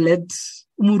one, I'll let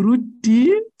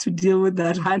Moruti to deal with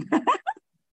that one.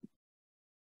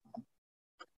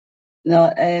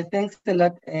 No, thanks a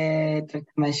lot, Dr.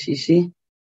 Mashishi.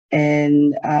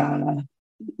 and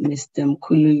Mr.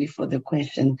 Mkhululi for the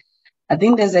question. I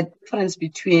think there's a difference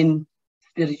between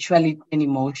spirituality and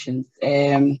emotions.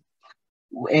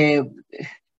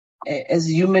 As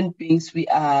human beings, we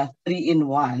are 3 in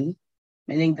 1,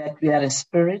 meaning that we are a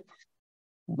spirit,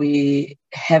 we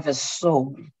have a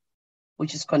soul,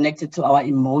 which is connected to our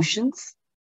emotions,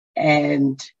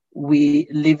 and we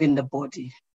live in the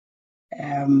body,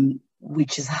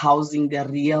 which is housing the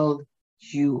real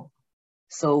you.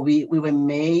 So we were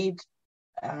made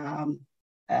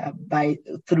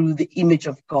through the image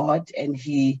of God, and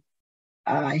he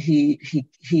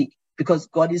because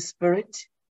God is spirit,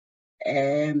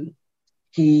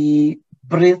 he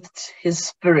breathed his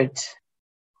spirit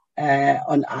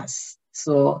on us.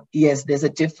 So yes, there's a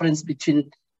difference between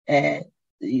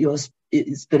your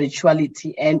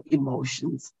spirituality and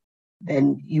emotions.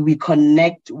 Then we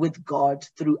connect with God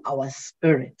through our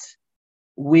spirit,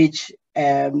 which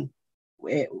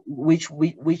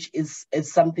is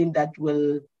something that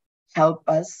will help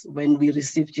us when we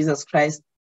receive Jesus Christ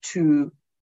to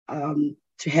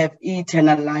have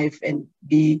eternal life and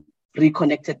be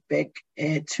reconnected back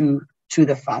to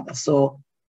the Father. So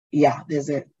yeah, there's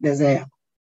a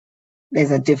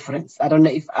difference. I don't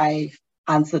know if I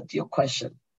answered your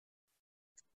question.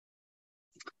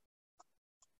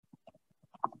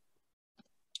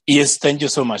 Yes, thank you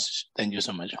so much. Thank you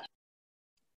so much.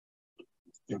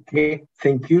 Okay,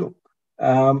 thank you.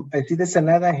 I see there's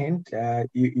another hand.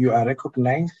 You are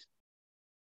recognized.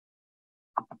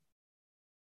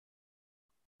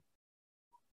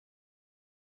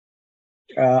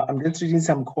 I'm just reading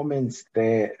some comments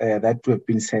there that have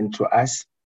been sent to us.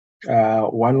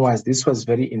 One was, this was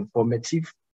very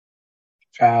informative.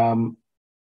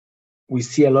 We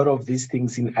see a lot of these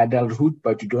things in adulthood,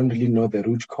 but you don't really know the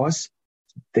root cause.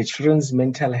 The children's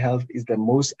mental health is the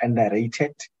most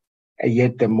underrated,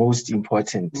 yet the most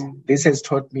important. This has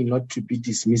taught me not to be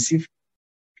dismissive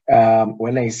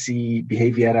when I see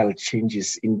behavioral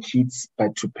changes in kids,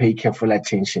 but to pay careful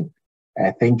attention.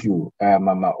 Thank you,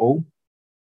 Mama O.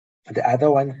 The other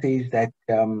one says that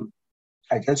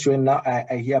I just joined now.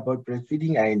 I hear about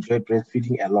breastfeeding. I enjoy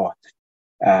breastfeeding a lot.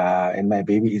 And my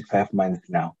baby is 5 months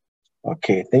now.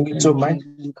 Okay, thank you so much.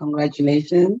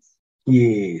 Congratulations.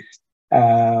 Yes.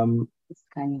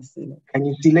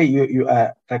 Kanyisile, you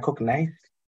are recognized.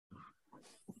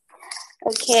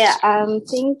 Okay,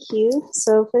 thank you.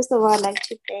 So first of all, I'd like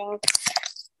to thank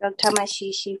Dr.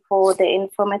 Mashishi for the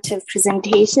informative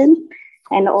presentation,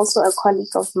 and also a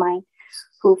colleague of mine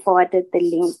who forwarded the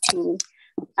link to me.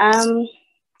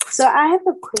 So I have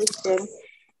a question,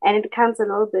 and it comes a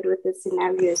little bit with the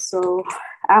scenario. So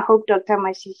I hope, Dr.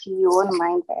 Mashishi, you won't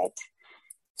mind that.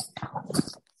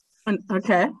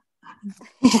 Okay.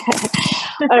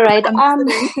 All right.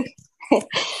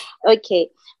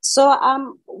 Okay. So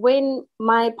when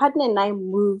my partner and I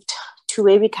moved to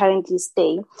where we currently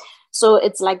stay, so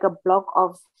it's like a block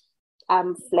of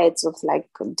flats of like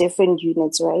different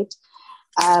units, right?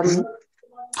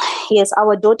 Yes,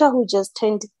 our daughter who just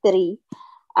turned 3,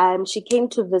 she came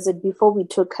to visit before we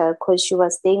took her because she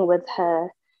was staying with her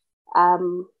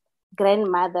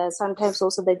grandmother, sometimes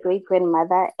also the great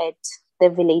grandmother at the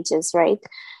villages, right?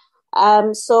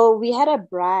 So we had a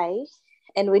braai,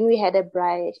 and when we had a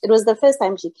braai, it was the first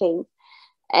time she came,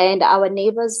 and our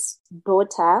neighbor's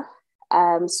daughter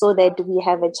saw that we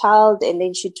have a child, and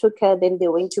then she took her, then they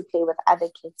went to play with other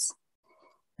kids.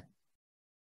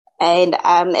 And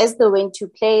as they went to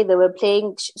play, they were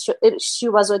playing, she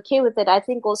was okay with it, I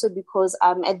think also because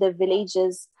at the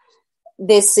villages,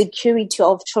 there's security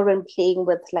of children playing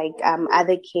with like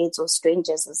other kids or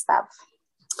strangers and stuff.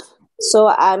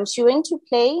 So she went to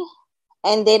play,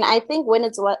 and then I think when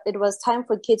it was time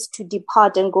for kids to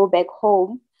depart and go back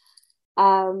home,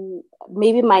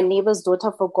 maybe my neighbor's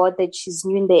daughter forgot that she's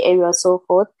new in the area or so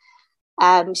forth.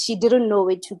 She didn't know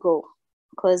where to go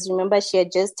because remember she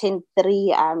had just turned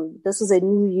 3. This was a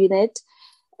new unit,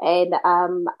 and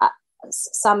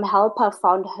some helper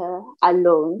found her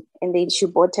alone, and then she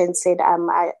brought her and said,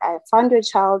 I found your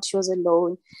child. She was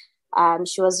alone.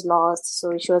 She was lost,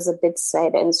 so she was a bit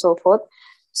sad and so forth.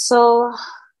 So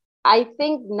I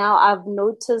think now I've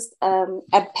noticed a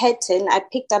pattern. I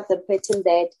picked up the pattern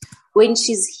that when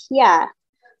she's here,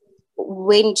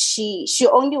 when she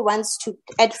only wants to,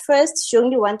 at first, she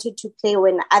only wanted to play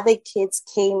when other kids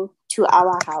came to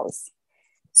our house.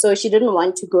 So she didn't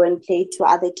want to go and play to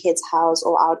other kids' house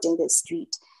or out in the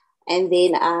street. And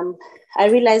then I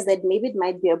realized that maybe it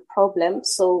might be a problem.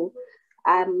 So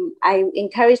I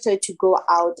encouraged her to go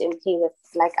out and play with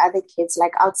like other kids,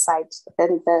 like outside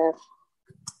in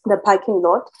the parking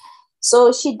lot.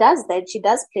 So she does that. She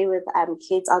does play with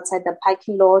kids outside the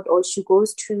parking lot, or she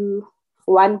goes to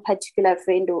one particular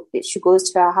friend, or she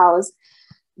goes to her house.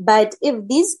 But if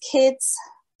these kids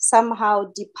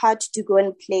somehow depart to go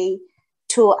and play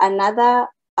to another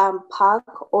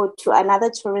park or to another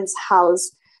children's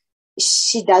house,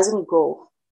 she doesn't go.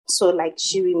 So like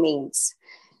she remains.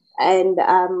 And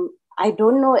I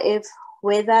don't know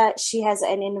whether she has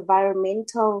an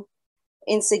environmental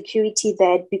insecurity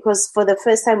that, because for the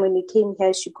first time when we came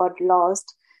here, she got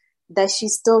lost, that she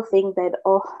still think that,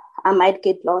 oh, I might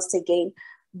get lost again.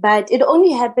 But it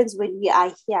only happens when we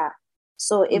are here.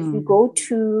 So if we go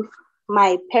to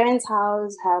my parents'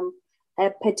 house,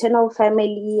 her paternal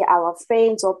family, our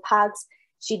friends or parks,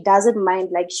 she doesn't mind.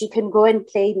 Like she can go and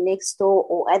play next door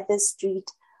or at the street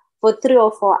for 3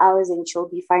 or 4 hours and she'll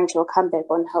be fine. She'll come back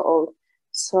on her own.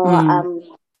 So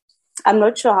I'm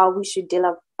not sure how we should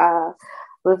deal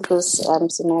with this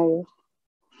scenario.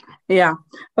 Yeah.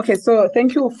 Okay. So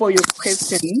thank you for your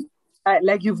question.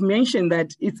 Like you've mentioned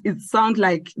that it sounds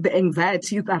like the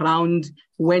anxiety is around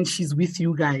when she's with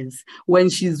you guys, when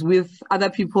she's with other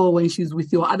people, when she's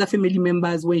with your other family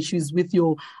members, when she's with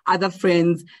your other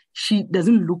friends. She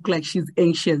doesn't look like she's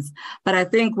anxious. But I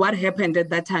think what happened at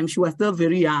that time, she was still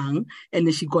very young and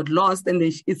then she got lost, and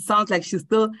then it sounds like she's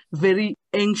still very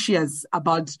anxious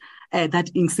about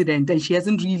that incident, and she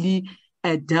hasn't really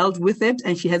dealt with it,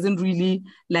 and she hasn't really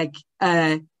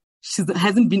she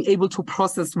hasn't been able to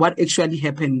process what actually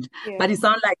happened. Yeah. But it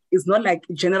sounds like it's not like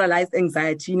generalized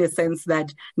anxiety in a sense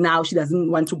that now she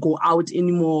doesn't want to go out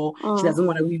anymore. She doesn't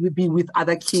want to be with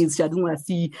other kids. She doesn't want to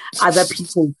see other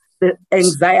people. The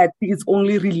anxiety is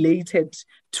only related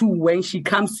to when she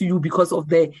comes to you because of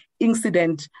the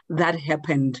incident that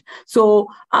happened. So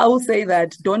I will say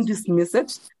that don't dismiss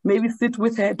it. Maybe sit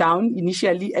with her down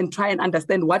initially and try and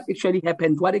understand what actually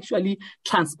happened, what actually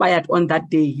transpired on that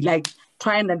day. Like,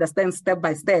 try and understand step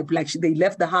by step, like they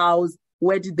left the house,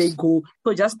 where did they go?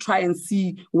 So just try and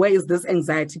see where is this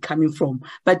anxiety coming from.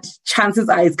 But chances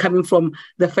are it's coming from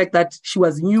the fact that she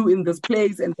was new in this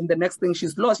place, and then the next thing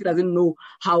she's lost, she doesn't know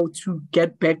how to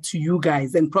get back to you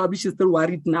guys. And probably she's still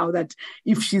worried now that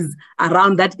if she's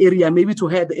around that area, maybe to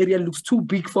her, the area looks too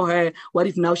big for her. What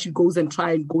if now she goes and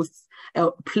try and goes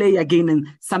play again and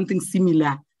something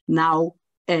similar now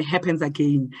happens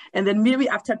again? And then maybe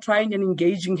after trying and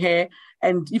engaging her,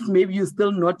 and if maybe you're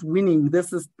still not winning,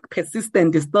 this is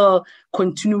persistent, it's still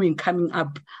continuing coming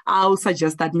up, I'll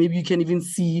suggest that maybe you can even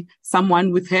see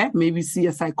someone with her, maybe see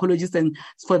a psychologist, and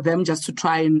for them just to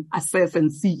try and assess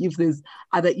and see if there's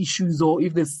other issues or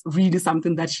if there's really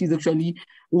something that she's actually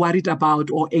worried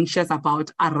about or anxious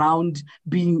about around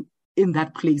being in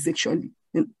that place actually.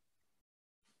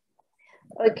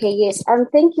 Okay, yes.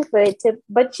 Thank you for it.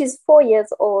 But she's 4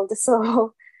 years old,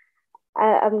 so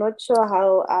I'm not sure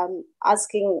how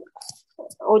asking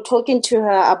or talking to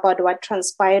her about what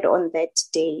transpired on that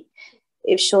day,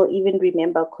 if she'll even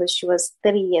remember, because she was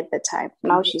 3 at the time.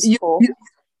 Now she's 4.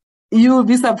 You'll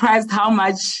be surprised how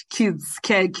much kids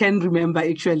can remember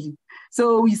actually.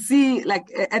 So we see,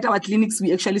 like at our clinics,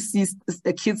 we actually see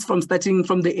kids starting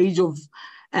from the age of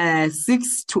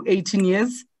 6 to 18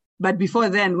 years. But before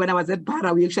then, when I was at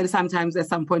Bara, we actually sometimes at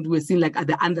some point we were seeing like at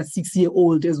the under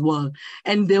 6-year-old as well.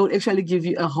 And they will actually give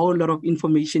you a whole lot of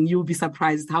information. You'll be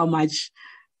surprised how much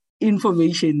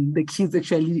information the kids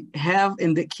actually have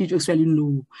and the kids actually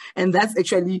know. And that's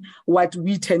actually what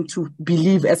we tend to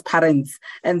believe as parents.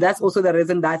 And that's also the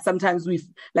reason that sometimes we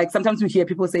hear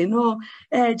people say, no,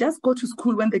 just go to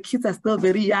school when the kids are still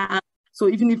very young. So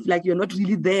even if like you're not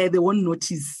really there, they won't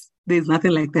notice. There's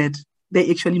nothing like that. They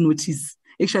actually notice.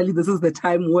 Actually, this is the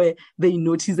time where they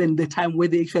notice and the time where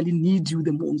they actually need you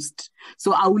the most.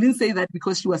 So I wouldn't say that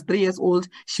because she was 3 years old,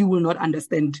 she will not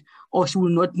understand or she will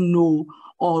not know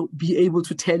or be able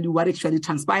to tell you what actually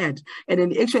transpired. And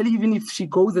then actually, even if she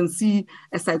goes and see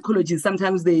a psychologist,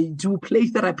 sometimes they do play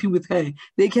therapy with her.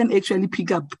 They can actually pick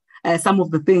up some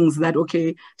of the things that,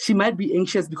 okay, she might be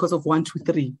anxious because of 1, 2,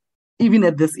 3, even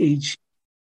at this age.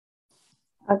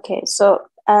 Okay, so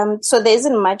there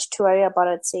isn't much to worry about,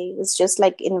 I'd say. It's just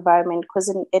like environment, because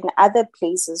in other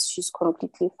places, she's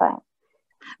completely fine.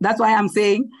 That's why I'm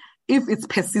saying if it's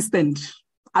persistent,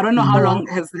 I don't know how long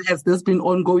has this been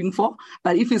ongoing for,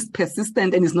 but if it's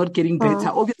persistent and it's not getting better,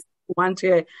 obviously you want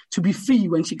her to be free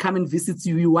when she comes and visits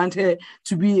you. You want her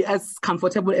to be as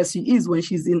comfortable as she is when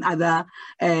she's in other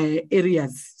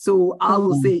areas. So I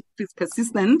will say if it's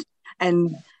persistent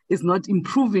and it's not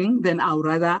improving, then I would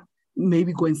rather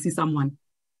maybe go and see someone.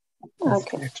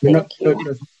 Okay.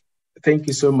 Thank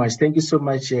you so much. Thank you so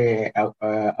much,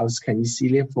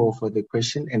 Auskhanisile, for the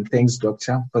question. And thanks,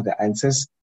 Doctor, for the answers.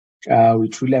 We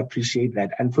truly appreciate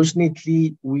that.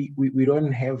 Unfortunately, we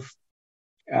don't have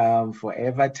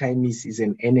forever. Time is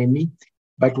an enemy.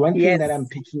 But one thing that I'm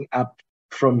picking up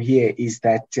from here is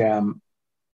that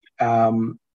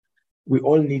we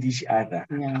all need each other.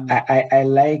 Yeah. I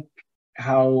like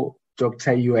how,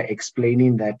 Doctor, you are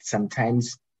explaining that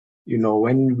sometimes,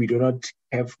 when we do not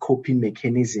have coping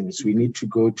mechanisms, we need to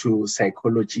go to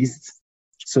psychologists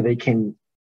so they can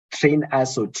train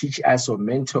us or teach us or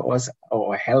mentor us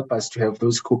or help us to have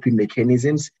those coping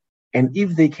mechanisms. And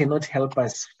if they cannot help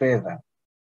us further,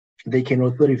 they can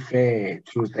also refer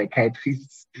to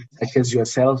psychiatrists such as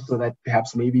yourself, so that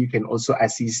perhaps maybe you can also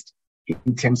assist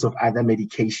in terms of other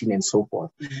medication and so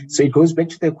forth. Mm-hmm. So it goes back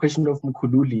to the question of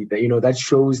Mkhululi, that, that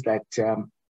shows that,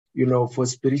 for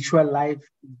spiritual life,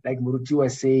 like Muruti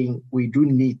was saying, we do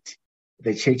need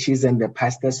the churches and the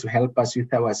pastors to help us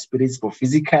with our spirits. For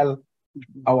physical,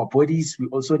 our bodies, we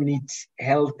also need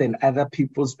health and other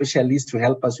people, specialists, to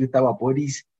help us with our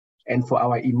bodies. And for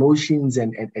our emotions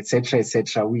and et cetera,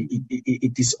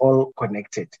 it is all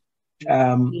connected.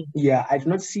 I do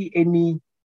not see any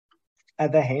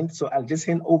other hand, so I'll just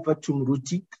hand over to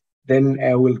Muruti. Then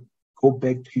I will go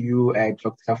back to you,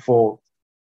 Doctor, for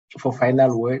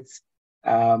final words.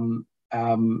 And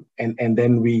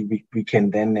then we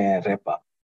can then wrap up.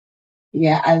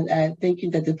 Yeah, thank you,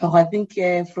 Dr. Paul. I think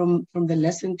from the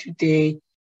lesson today,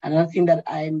 another thing that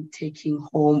I'm taking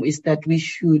home is that we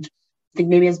should, I think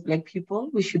maybe as Black people,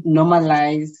 we should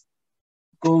normalize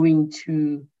going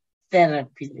to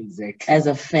therapy as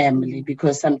a family,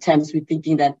 because sometimes we're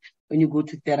thinking that when you go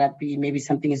to therapy, maybe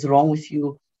something is wrong with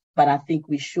you. But I think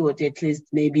we should at least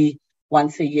maybe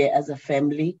once a year as a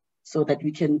family, so that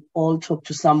we can all talk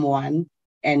to someone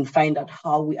and find out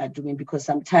how we are doing, because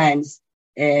sometimes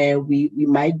we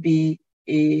might be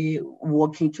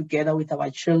working together with our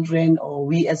children, or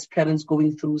we as parents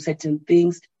going through certain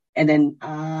things, and then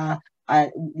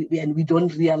we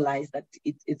don't realize that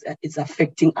it's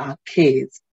affecting our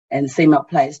kids. And same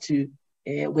applies to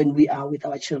when we are with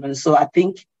our children. So I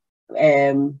think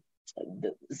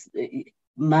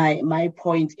my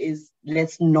point is,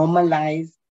 let's normalize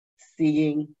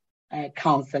seeing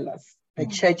counselors. The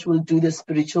church will do the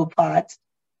spiritual part,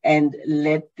 and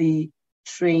let the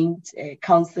trained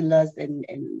counselors and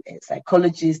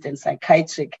psychologists and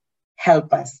psychiatrists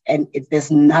help us. And there's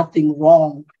nothing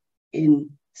wrong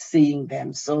in seeing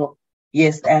them. So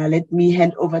yes, let me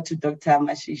hand over to Dr.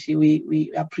 Mashishi.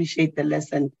 We appreciate the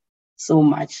lesson so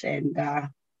much, and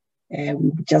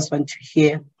we just want to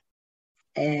hear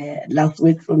last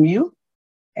word from you,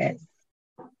 as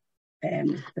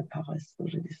Mr. Powers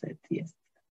already said. Yes.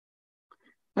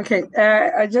 Okay,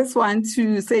 I just want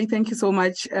to say thank you so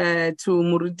much to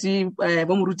Muruti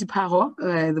Paro,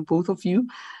 the both of you,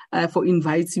 for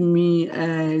inviting me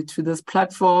to this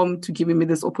platform, to giving me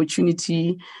this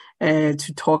opportunity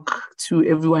to talk to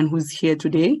everyone who's here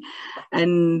today.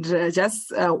 And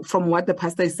just from what the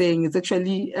pastor is saying, it's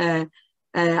actually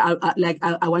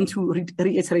I want to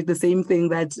reiterate the same thing,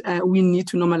 that we need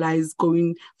to normalize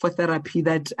going for therapy,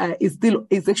 that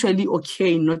it's actually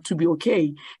okay not to be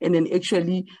okay, and then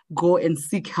actually go and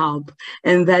seek help,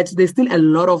 and that there's still a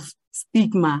lot of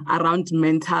stigma around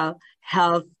mental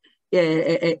health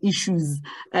issues.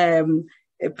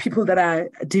 People that are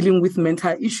dealing with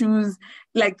mental issues,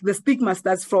 like the stigma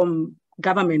starts from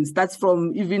governments, that's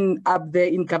from even up there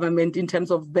in government, in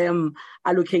terms of them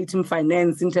allocating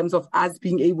finance, in terms of us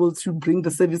being able to bring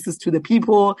the services to the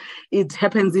people. It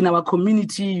happens in our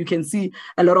community. You can see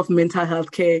a lot of mental health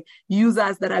care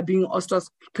users that are being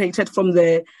ostracized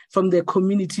from the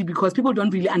community, because people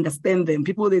don't really understand them.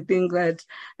 They think that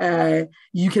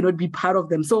you cannot be part of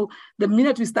them. So the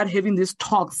minute we start having these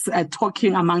talks,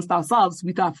 talking amongst ourselves,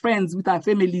 with our friends, with our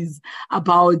families,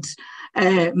 about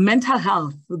mental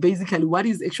health, basically what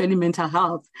is actually mental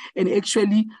health, and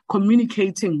actually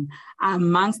communicating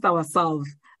amongst ourselves,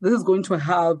 this is going to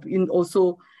help in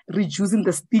also reducing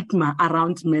the stigma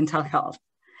around mental health.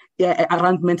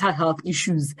 Around mental health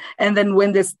issues. And then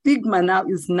when the stigma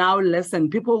is lessened,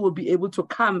 people will be able to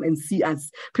come and see us.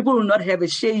 People will not have a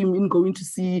shame in going to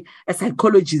see a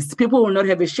psychologist. People will not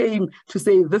have a shame to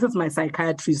say, this is my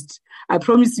psychiatrist. I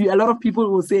promise you, a lot of people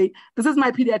will say, this is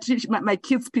my pediatrician, my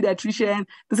kid's pediatrician,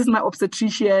 this is my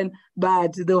obstetrician,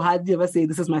 but they'll hardly ever say,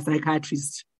 this is my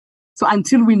psychiatrist. So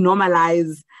until we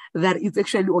normalize that it's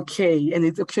actually okay, and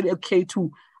it's actually okay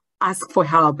to ask for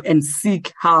help and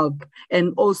seek help,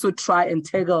 and also try and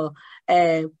tackle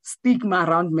stigma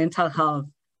around mental health,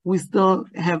 we still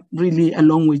have really a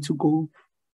long way to go.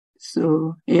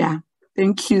 So yeah,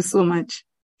 thank you so much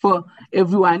for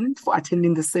everyone for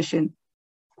attending the session.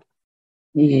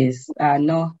 Yes,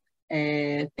 no,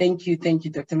 Thank you,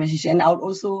 Dr. Mashishi. And I would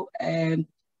also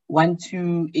want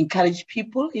to encourage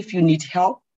people, if you need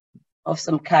help of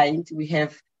some kind, we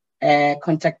have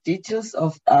contact details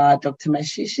of Dr.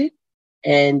 Mashishi,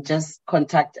 and just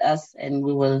contact us and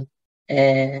we will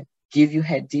give you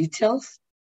her details.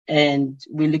 And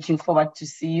we're looking forward to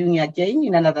see you again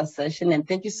in another session. And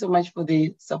thank you so much for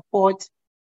the support.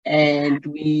 And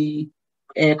we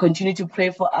continue to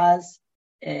pray for us,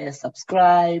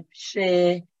 subscribe,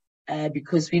 share,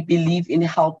 because we believe in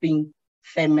helping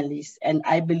families. And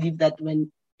I believe that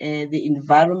when the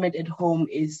environment at home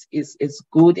is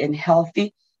good and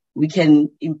healthy, we can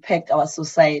impact our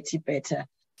society better.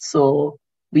 So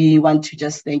we want to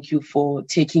just thank you for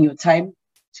taking your time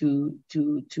to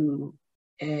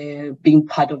being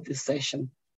part of this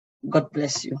session. God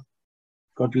bless you.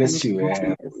 God bless you.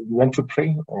 You want to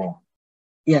pray? Or?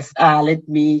 Yes, let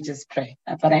me just pray.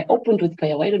 But I opened with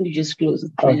prayer. Why don't you just close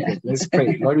with prayer? Okay, let's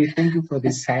pray. Lord, we thank you for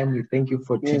this time. We thank you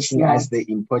for teaching us the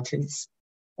importance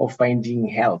of finding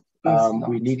help.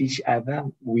 We need each other.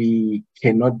 We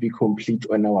cannot be complete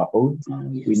on our own.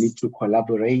 We need to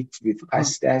collaborate with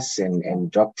pastors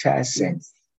and doctors and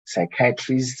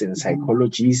psychiatrists and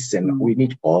psychologists. And we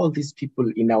need all these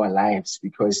people in our lives,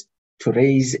 because to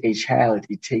raise a child,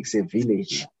 it takes a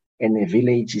village. And a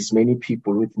village is many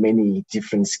people with many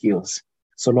different skills.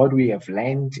 So, Lord, we have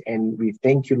learned, and we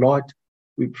thank you, Lord.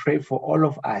 We pray for all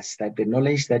of us that the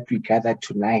knowledge that we gather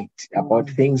tonight about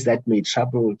things that may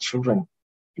trouble children,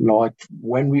 Lord,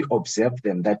 when we observe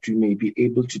them, that we may be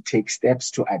able to take steps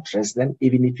to address them,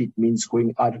 even if it means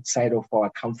going outside of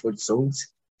our comfort zones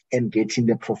and getting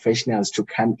the professionals to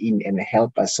come in and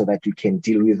help us so that we can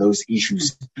deal with those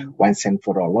issues once and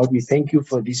for all. Lord, we thank you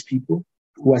for these people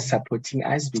who are supporting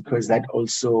us, because that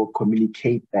also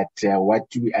communicate that what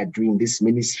we are doing, this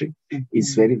ministry,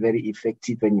 is very, very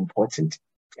effective and important.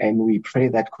 And we pray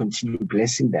that continue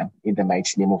blessing them in the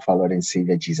mighty name of our Lord and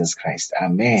Savior, Jesus Christ.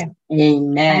 Amen.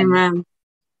 Amen.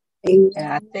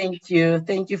 Thank you.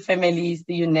 Thank you, family.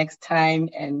 See you next time,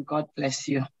 and God bless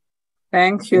you.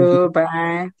 Thank you.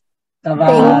 Bye.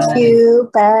 Bye-bye. Thank you.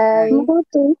 Bye.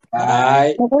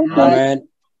 Bye. Amen.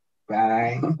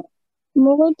 Bye.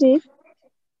 Mogoti.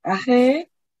 Okay.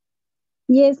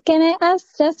 Yes, can I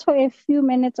ask just for a few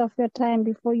minutes of your time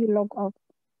before you log off?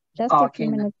 Just a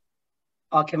few minutes.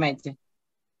 Okay, mate.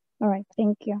 All right,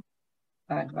 thank you.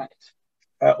 All right.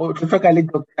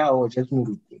 Just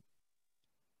Muruti.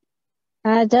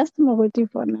 Just Mogoti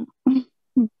for now.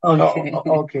 Okay.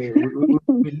 Okay, we'll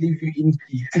leave you in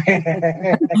peace.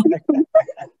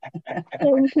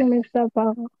 Thank you, Mr.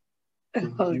 Pao.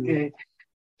 Okay.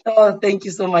 Oh, thank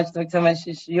you so much, Dr.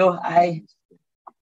 Mashishi.